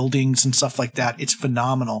style up buildings and stuff like that. It's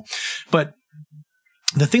phenomenal. But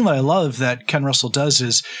the thing that I love that Ken Russell does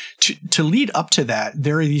is to lead up to that,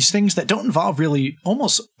 there are these things that don't involve really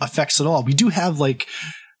almost effects at all. We do have, like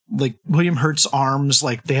William Hurt's arms,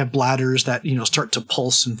 like, they have bladders that, start to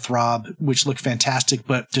pulse and throb, which look fantastic.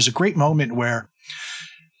 But there's a great moment where,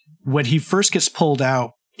 when he first gets pulled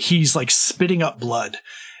out, he's, like, spitting up blood.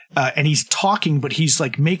 and he's talking, but he's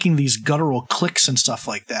like making these guttural clicks and stuff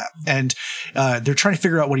like that. And they're trying to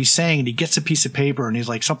figure out what he's saying, and he gets a piece of paper, and he's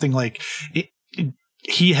like something like,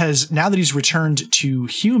 he has, now that he's returned to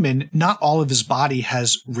human, not all of his body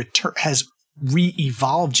has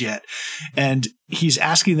re-evolved yet, and he's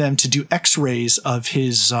asking them to do x-rays of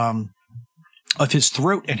his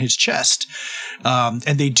throat and his chest, and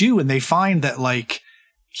they do, and they find that like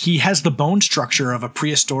he has the bone structure of a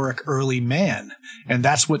prehistoric early man, and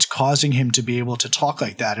that's what's causing him to be able to talk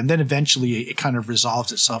like that. And then eventually it kind of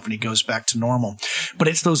resolves itself and he goes back to normal. But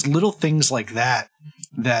it's those little things like that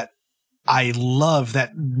I love,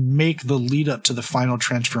 that make the lead up to the final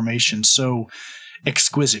transformation so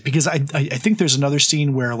exquisite. Because I think there's another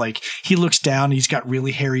scene where like he looks down and he's got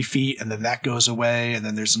really hairy feet, and then that goes away, and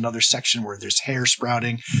then there's another section where there's hair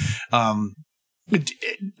sprouting.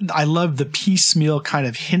 I love the piecemeal kind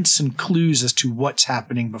of hints and clues as to what's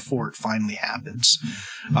happening before it finally happens.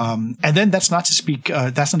 And then that's not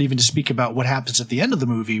even to speak about what happens at the end of the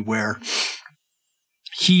movie, where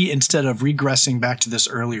he, instead of regressing back to this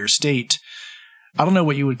earlier state, I don't know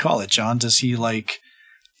what you would call it, John. Does he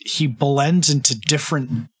he blends into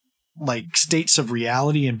different like states of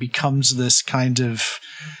reality and becomes this kind of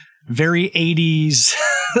very 80s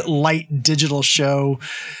light digital show,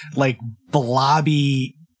 like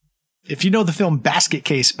blobby. If you know the film Basket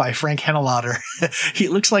Case by Frank Henenlotter, he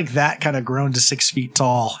looks like that, kind of grown to 6 feet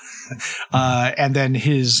tall. And then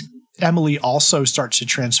his Emily also starts to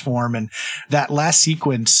transform. And that last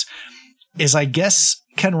sequence is, I guess,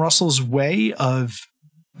 Ken Russell's way of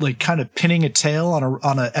like kind of pinning a tail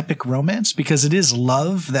on a epic romance, because it is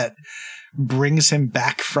love that brings him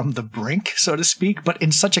back from the brink, so to speak, but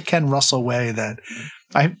in such a Ken Russell way that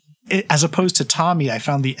as opposed to Tommy, I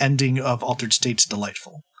found the ending of Altered States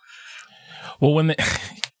delightful. Well,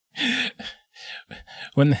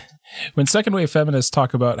 when second wave feminists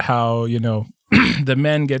talk about how, you know, the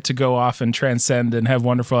men get to go off and transcend and have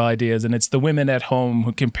wonderful ideas, and it's the women at home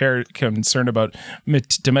who concerned about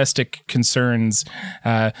domestic concerns,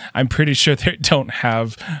 I'm pretty sure they don't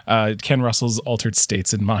have Ken Russell's Altered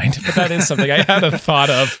States in mind. But that is something I had a thought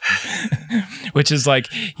of, which is like,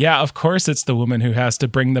 yeah, of course it's the woman who has to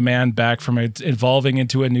bring the man back from evolving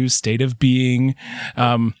into a new state of being.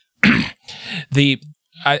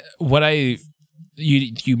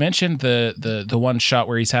 You mentioned the one shot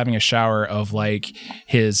where he's having a shower of like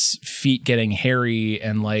his feet getting hairy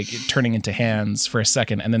and like turning into hands for a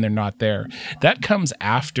second, and then they're not there. That comes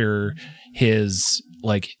after his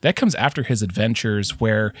adventures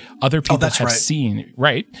where other people have seen,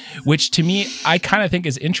 right? Which to me, I kind of think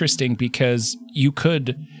is interesting, because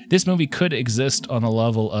this movie could exist on a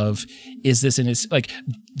level of, is this in his, like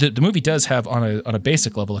the movie does have on a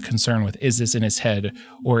basic level a concern with, is this in his head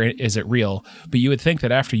or is it real? But you would think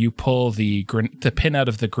that after you pull the pin out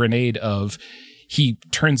of the grenade of he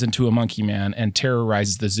turns into a monkey man and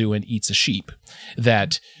terrorizes the zoo and eats a sheep,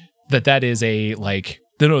 that is a like,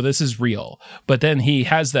 no, this is real. But then he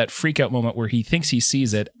has that freak out moment where he thinks he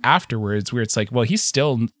sees it afterwards, where it's like, well, he's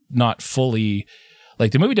still not fully,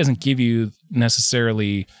 like the movie doesn't give you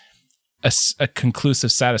necessarily a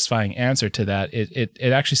conclusive, satisfying answer to that.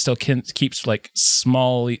 It actually still keeps like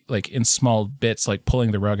small, like in small bits, like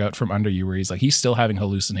pulling the rug out from under you, where he's still having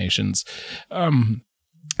hallucinations,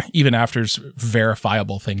 even after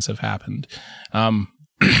verifiable things have happened.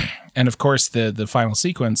 And of course, the final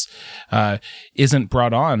sequence isn't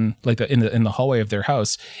brought on, like in the hallway of their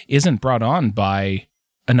house, isn't brought on by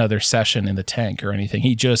another session in the tank or anything.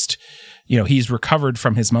 He just, you know, he's recovered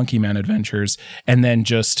from his Monkey Man adventures, and then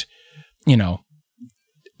just, you know,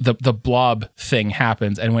 the blob thing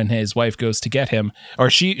happens. And when his wife goes to get him,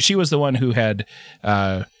 or she was the one who had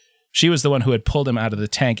pulled him out of the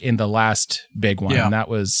tank in the last big one, and that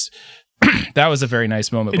was a very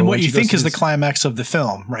nice moment. And what you think is the climax of the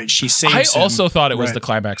film, right? She saves him. I also thought it was the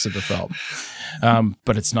climax of the film,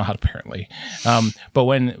 but it's not, apparently. But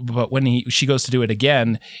when she goes to do it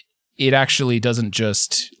again, it actually doesn't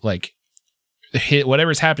just like hit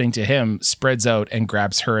whatever's happening to him, spreads out and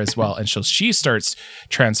grabs her as well, and she starts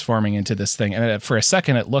transforming into this thing. And for a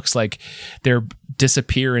second, it looks like they're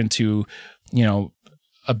disappear into, you know,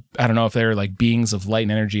 I don't know if they're like beings of light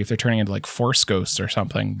and energy, if they're turning into like Force ghosts or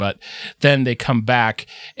something, but then they come back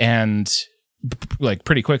and like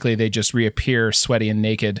pretty quickly they just reappear sweaty and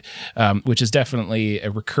naked, which is definitely a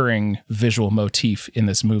recurring visual motif in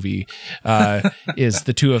this movie, is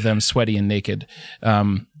the two of them sweaty and naked.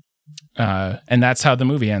 And that's how the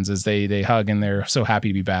movie ends, is they hug and they're so happy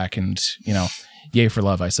to be back, and, you know, yay for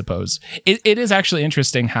love, I suppose. It is actually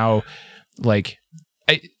interesting how, like,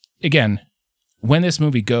 again, when this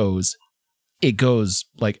movie goes, it goes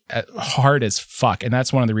like hard as fuck. And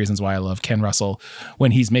that's one of the reasons why I love Ken Russell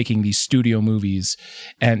when he's making these studio movies,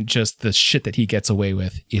 and just the shit that he gets away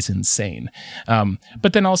with is insane.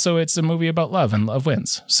 But then also it's a movie about love, and love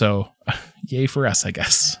wins. So yay for us, I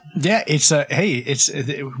guess. Yeah, it's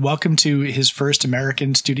welcome to his first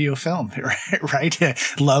American studio film, right?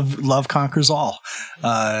 Love conquers all.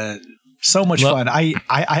 So much fun. I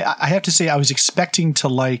have to say, I was expecting to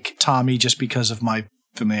like Tommy just because of my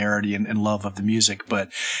familiarity and love of the music,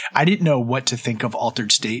 but I didn't know what to think of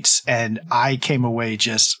Altered States, and I came away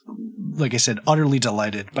just, like I said, utterly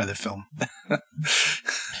delighted by the film.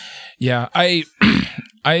 Yeah, I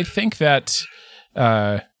think that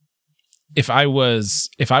if I was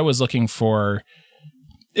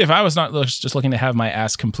not just looking to have my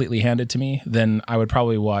ass completely handed to me, then I would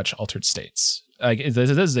probably watch Altered States. Like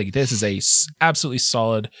this is a absolutely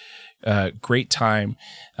solid, great time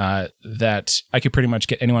that I could pretty much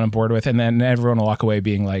get anyone on board with, and then everyone will walk away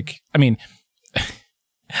being like, I mean,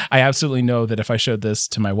 I absolutely know that if I showed this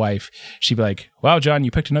to my wife, she'd be like, "Wow, John, you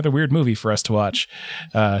picked another weird movie for us to watch."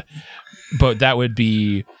 But that would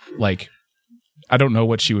be like, I don't know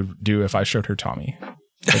what she would do if I showed her Tommy,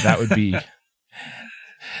 but that would be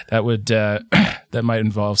that might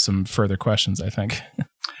involve some further questions, I think.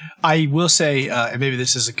 I will say, and maybe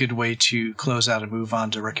this is a good way to close out and move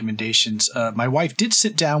on to recommendations. My wife did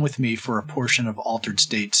sit down with me for a portion of Altered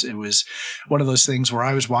States. It was one of those things where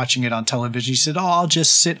I was watching it on television. She said, "Oh, I'll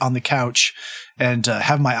just sit on the couch and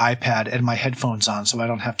have my iPad and my headphones on so I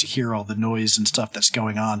don't have to hear all the noise and stuff that's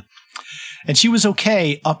going on." And she was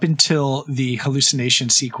okay up until the hallucination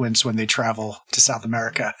sequence when they travel to South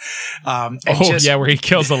America. Where he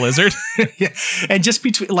kills the lizard. Yeah, and just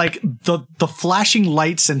between like the flashing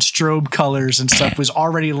lights and strobe colors and stuff was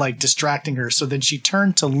already like distracting her. So then she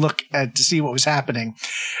turned to see what was happening,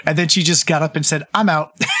 and then she just got up and said, "I'm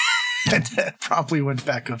out." And promptly went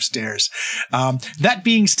back upstairs. That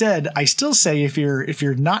being said, I still say if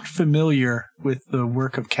you're not familiar with the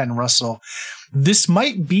work of Ken Russell, this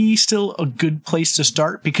might be still a good place to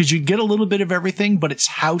start, because you get a little bit of everything, but it's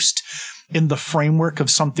housed in the framework of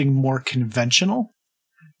something more conventional.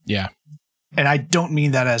 Yeah. And I don't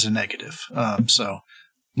mean that as a negative.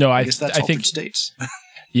 No, I guess that's I Altered think States.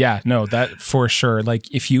 Yeah, no, that for sure.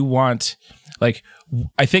 Like if you want, like,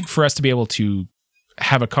 I think for us to be able to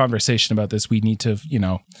have a conversation about this, we need to,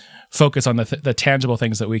 focus on the tangible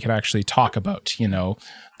things that we can actually talk about,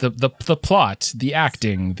 the plot, the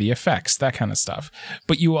acting, the effects, that kind of stuff.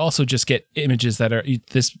 But you also just get images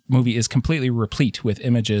this movie is completely replete with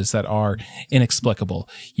images that are inexplicable.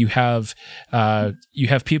 You have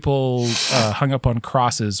people hung up on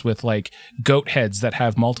crosses with like goat heads that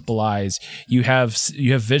have multiple eyes. You have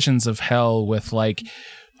visions of hell with like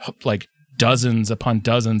dozens upon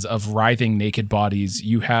dozens of writhing naked bodies.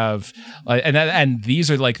 You have, and these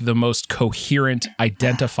are like the most coherent,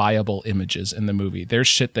 identifiable images in the movie. There's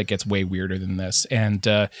shit that gets way weirder than this. And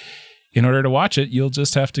in order to watch it, you'll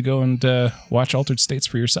just have to go and watch Altered States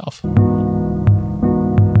for yourself.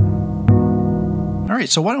 All right,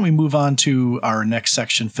 so why don't we move on to our next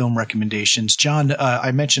section, film recommendations. John,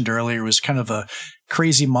 I mentioned earlier, it was kind of a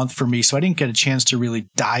crazy month for me, so I didn't get a chance to really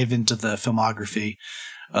dive into the filmography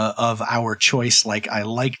of our choice like I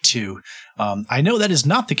like to. I know that is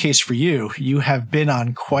not the case for you. You have been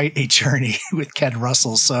on quite a journey with Ken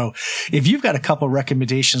Russell. So if you've got a couple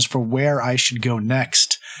recommendations for where I should go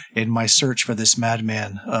next in my search for this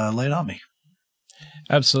madman, lay it on me.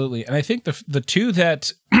 Absolutely. And I think the two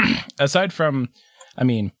that, aside from,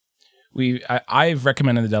 I've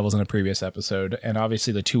recommended The Devils in a previous episode, and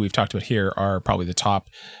obviously the two we've talked about here are probably the top.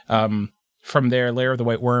 From there, Lair of the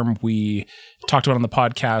White Worm, we talked about on the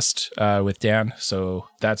podcast with Dan, so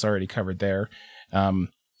that's already covered there. From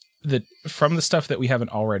the stuff that we haven't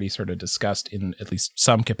already sort of discussed in at least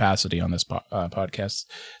some capacity on this podcast,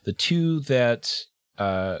 the two that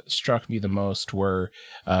struck me the most were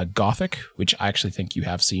Gothic, which I actually think you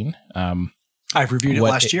have seen. I've reviewed it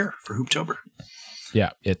last year for Hooptober. Yeah,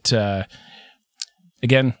 it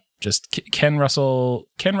again. Just Ken Russell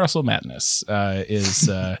madness is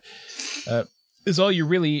all you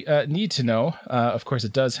really need to know. Of course,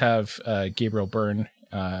 it does have Gabriel Byrne,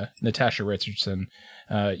 Natasha Richardson.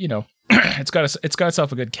 It's got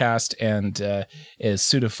itself a good cast and is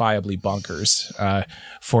pseudofiably bonkers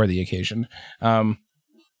for the occasion.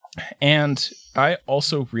 And I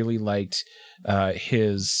also really liked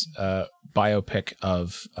his biopic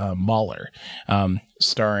of Mahler,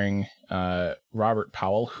 starring Robert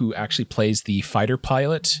Powell, who actually plays the fighter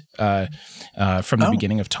pilot from the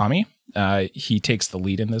beginning of Tommy. He takes the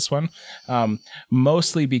lead in this one,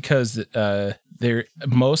 mostly because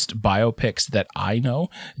most biopics that I know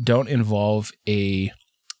don't involve a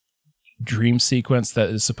dream sequence that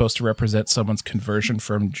is supposed to represent someone's conversion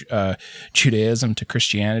from Judaism to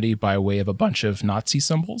Christianity by way of a bunch of Nazi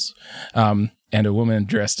symbols, and a woman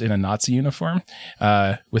dressed in a Nazi uniform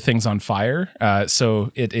with things on fire.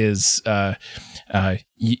 So it is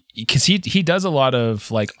because he does a lot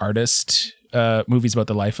of like artist movies about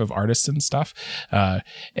the life of artists and stuff,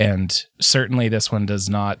 and certainly this one does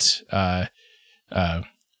not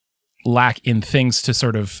lack in things to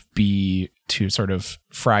sort of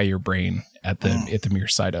fry your brain at the mere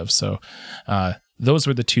sight of. So those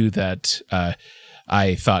were the two that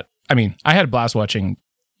I thought. I mean, I had a blast watching.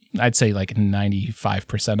 I'd say like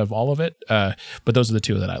 95% of all of it, but those are the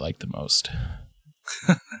two that I liked the most.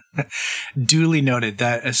 Duly noted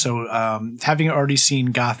that. So, having already seen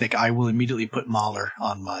Gothic, I will immediately put Mahler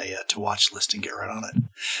on my to watch list and get right on it.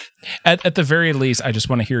 At the very least, I just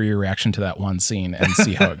want to hear your reaction to that one scene and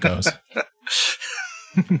see how it goes.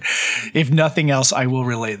 If nothing else, I will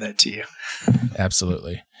relay that to you.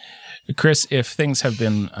 Absolutely. Chris, if things have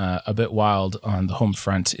been a bit wild on the home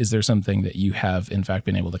front, is there something that you have, in fact,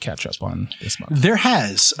 been able to catch up on this month? There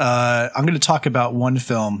has. I'm going to talk about one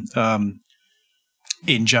film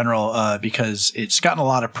in general because it's gotten a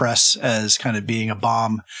lot of press as kind of being a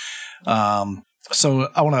bomb. So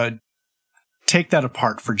I want to take that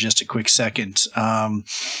apart for just a quick second.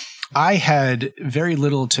 I had very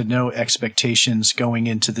little to no expectations going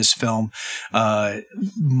into this film.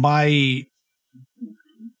 My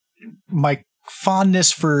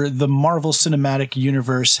fondness for the Marvel Cinematic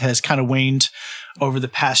Universe has kind of waned over the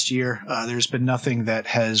past year. There's been nothing that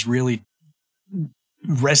has really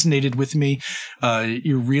resonated with me.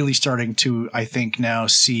 You're really starting to, I think, now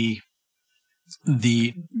see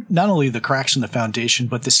not only the cracks in the foundation,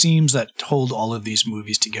 but the seams that hold all of these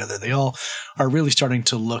movies together. They all are really starting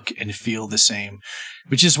to look and feel the same,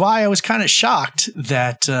 which is why I was kind of shocked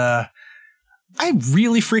that I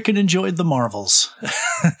really freaking enjoyed the Marvels.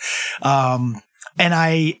 And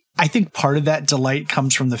I think part of that delight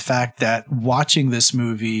comes from the fact that watching this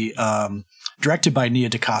movie, directed by Nia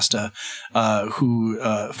DaCosta, who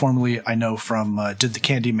formerly I know from did the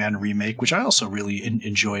Candyman remake, which I also really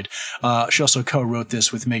enjoyed. She also co-wrote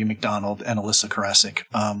this with Megan McDonald and Alyssa Karasik.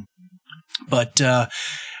 But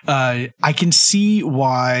I can see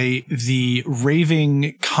why the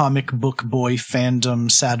raving comic book boy fandom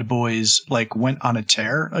sad boys like went on a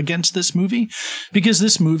tear against this movie, because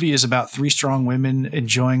this movie is about three strong women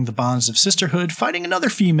enjoying the bonds of sisterhood, fighting another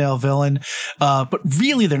female villain. But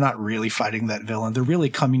really, they're not really fighting that villain. They're really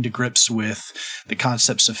coming to grips with the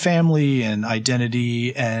concepts of family and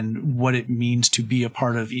identity and what it means to be a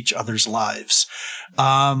part of each other's lives.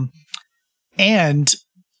 And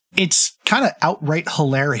it's kind of outright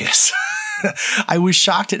hilarious. I was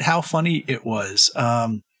shocked at how funny it was.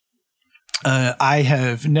 I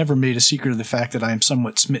have never made a secret of the fact that I am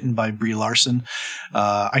somewhat smitten by Brie Larson.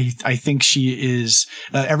 I think she is,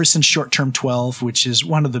 ever since Short Term 12, which is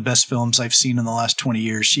one of the best films I've seen in the last 20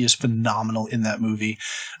 years, she is phenomenal in that movie.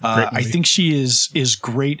 I think she is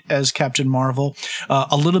great as Captain Marvel.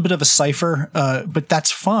 A little bit of a cipher, but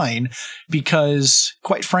that's fine because,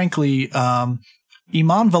 quite frankly,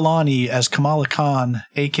 Iman Vellani as Kamala Khan,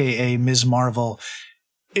 aka Ms. Marvel,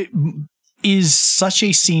 is such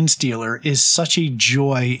a scene stealer, is such a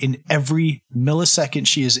joy in every millisecond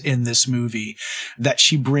she is in this movie, that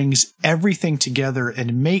she brings everything together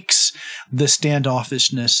and makes the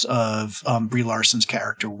standoffishness of Brie Larson's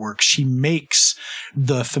character work. She makes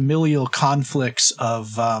the familial conflicts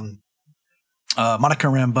of Monica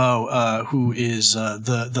Rambeau, who is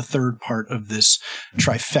the third part of this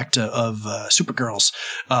trifecta of Supergirls.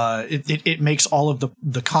 It makes all of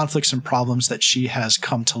the conflicts and problems that she has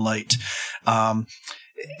come to light.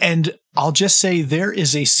 And I'll just say there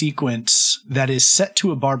is a sequence that is set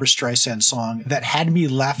to a Barbra Streisand song that had me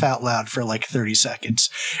laugh out loud for like 30 seconds.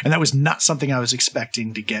 And that was not something I was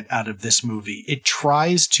expecting to get out of this movie. It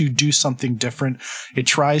tries to do something different. It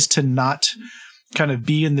tries to not kind of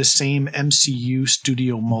be in the same MCU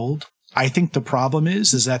studio mold. I think the problem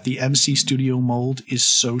is that the MC studio mold is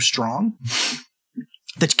so strong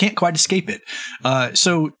that you can't quite escape it.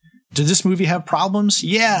 So did this movie have problems?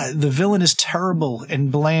 Yeah, the villain is terrible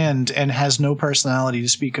and bland and has no personality to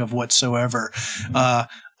speak of whatsoever.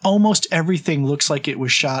 Almost everything looks like it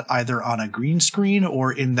was shot either on a green screen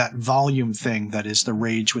or in that volume thing that is the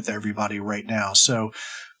rage with everybody right now. So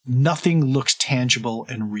nothing looks tangible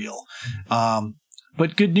and real.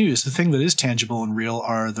 But good news, the thing that is tangible and real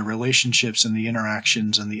are the relationships and the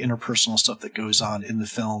interactions and the interpersonal stuff that goes on in the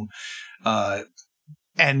film.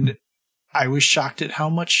 And I was shocked at how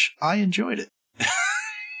much I enjoyed it.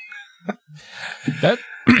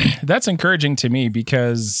 That's encouraging to me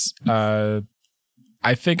because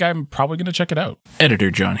I think I'm probably going to check it out. Editor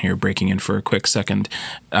John here, breaking in for a quick second.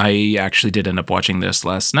 I actually did end up watching this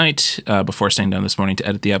last night before staying down this morning to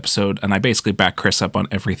edit the episode, and I basically backed Chris up on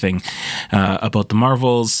everything about the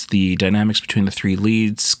Marvels, the dynamics between the three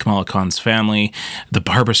leads, Kamala Khan's family. The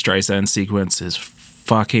Barbra Streisand sequence is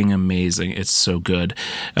fucking amazing. It's so good.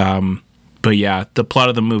 But yeah, the plot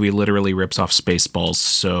of the movie literally rips off Spaceballs,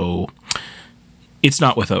 so it's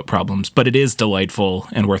not without problems, but it is delightful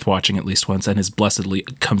and worth watching at least once, and is blessedly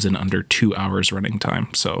comes in under 2 hours running time.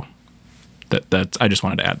 So that I just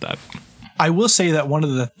wanted to add that. I will say that one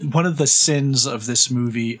of the sins of this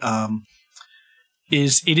movie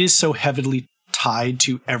is it is so heavily tied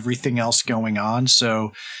to everything else going on.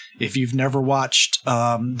 So if you've never watched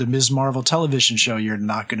the Ms. Marvel television show, you're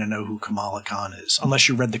not going to know who Kamala Khan is unless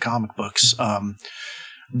you read the comic books.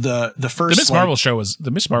 The Miss Marvel show was good.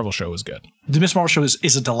 The Miss Marvel show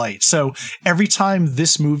is a delight. So every time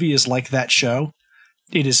this movie is like that show,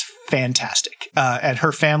 it is fantastic. And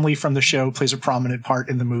her family from the show plays a prominent part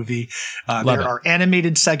in the movie. There are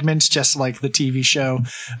animated segments just like the TV show.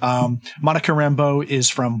 Monica Rambeau is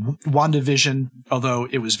from WandaVision, although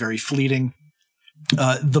it was very fleeting.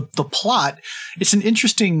 The plot, it's an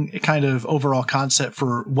interesting kind of overall concept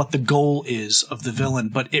for what the goal is of the villain,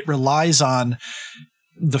 but it relies on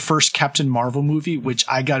the first Captain Marvel movie, which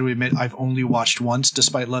I got to admit I've only watched once,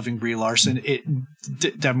 despite loving Brie Larson.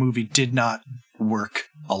 That movie did not work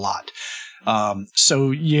a lot.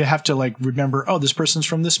 So you have to remember, oh, this person's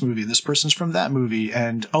from this movie, this person's from that movie,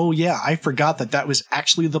 and oh yeah, I forgot that was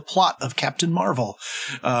actually the plot of Captain Marvel,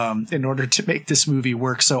 in order to make this movie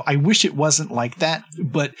work. So I wish it wasn't like that,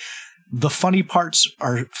 but the funny parts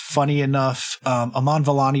are funny enough. Aman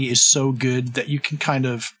Vellani is so good that you can kind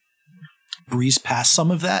of breeze past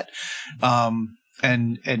some of that,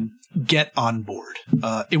 and get on board.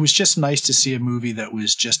 It was just nice to see a movie that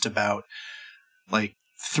was just about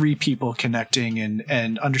three people connecting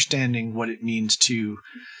and understanding what it means to,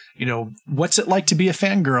 what's it like to be a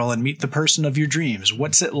fangirl and meet the person of your dreams?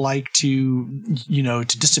 What's it like to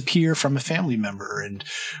disappear from a family member? And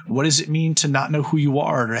what does it mean to not know who you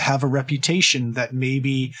are, to have a reputation that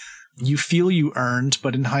maybe you feel you earned,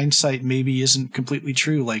 but in hindsight maybe isn't completely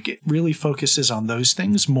true? It really focuses on those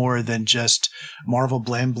things more than just Marvel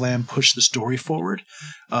blam blam push the story forward.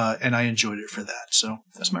 And I enjoyed it for that. So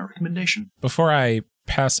that's my recommendation. Before I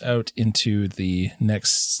pass out into the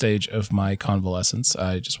next stage of my convalescence,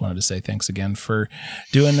 I just wanted to say thanks again for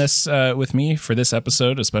doing this with me for this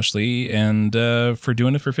episode, especially, and for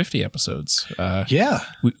doing it for 50 episodes. Yeah.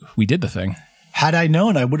 We did the thing. Had I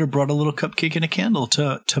known, I would have brought a little cupcake and a candle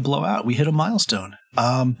to blow out. We hit a milestone.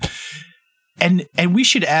 And we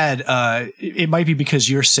should add, it might be because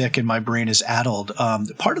you're sick and my brain is addled.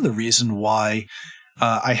 Part of the reason why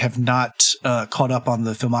I have not caught up on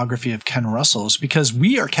the filmography of Ken Russell is because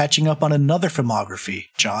we are catching up on another filmography,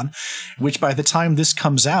 John, which by the time this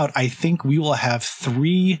comes out, I think we will have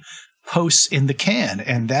 3 posts in the can,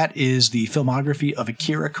 and that is the filmography of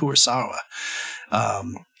Akira Kurosawa.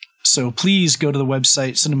 So please go to the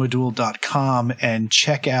website cinemaduel.com and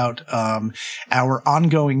check out our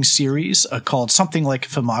ongoing series called Something Like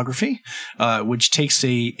Filmography, which takes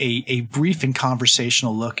a brief and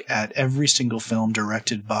conversational look at every single film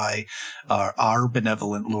directed by our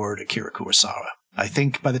benevolent Lord Akira Kurosawa. I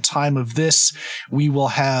think by the time of this, we will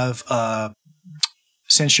have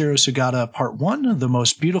Sanshiro Sugata Part 1, The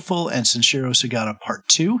Most Beautiful, and Sanshiro Sugata Part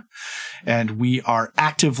 2. And we are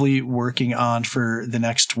actively working on, for the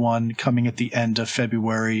next one coming at the end of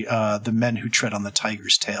February, The Men Who Tread on the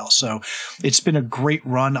Tiger's Tail. So it's been a great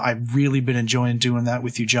run. I've really been enjoying doing that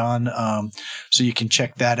with you, John. So you can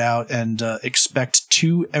check that out and expect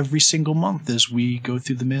 2 every single month as we go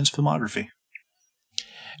through the man's filmography.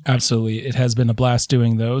 Absolutely. It has been a blast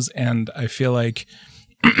doing those. And I feel like,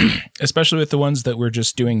 especially with the ones that we're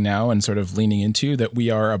just doing now and sort of leaning into, that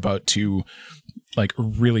we are about to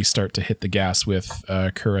really start to hit the gas with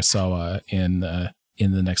Kurosawa in the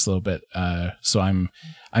next little bit. So I'm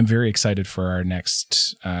very excited for our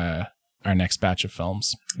next batch of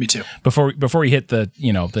films. Me too. Before we hit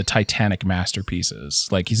the Titanic masterpieces,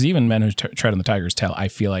 he's even Men Who Tread on the Tiger's Tail. I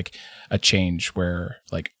feel like a change where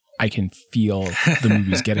I can feel the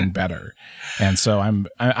movie's getting better. And so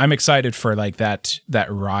I'm excited for that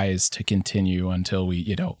rise to continue until we,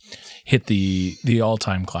 hit the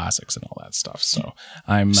all-time classics and all that stuff. So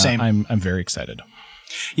I'm very excited.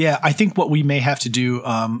 Yeah, I think what we may have to do,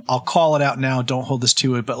 I'll call it out now, don't hold us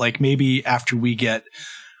to it, but maybe after we get,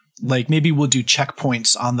 maybe we'll do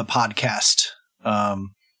checkpoints on the podcast.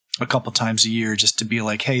 a couple times a year just to be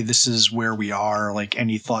like, hey, this is where we are, like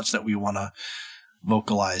any thoughts that we want to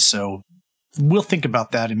vocalize. So we'll think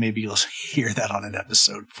about that, and maybe you'll hear that on an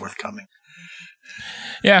episode forthcoming.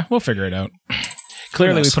 Yeah, we'll figure it out.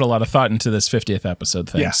 Clearly, we put a lot of thought into this 50th episode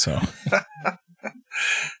thing. Yeah. So,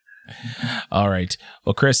 all right.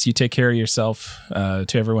 Well, Chris, you take care of yourself. To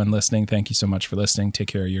everyone listening, thank you so much for listening. Take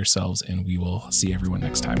care of yourselves, and we will see everyone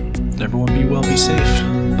next time. Everyone be well, be safe.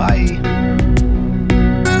 Bye.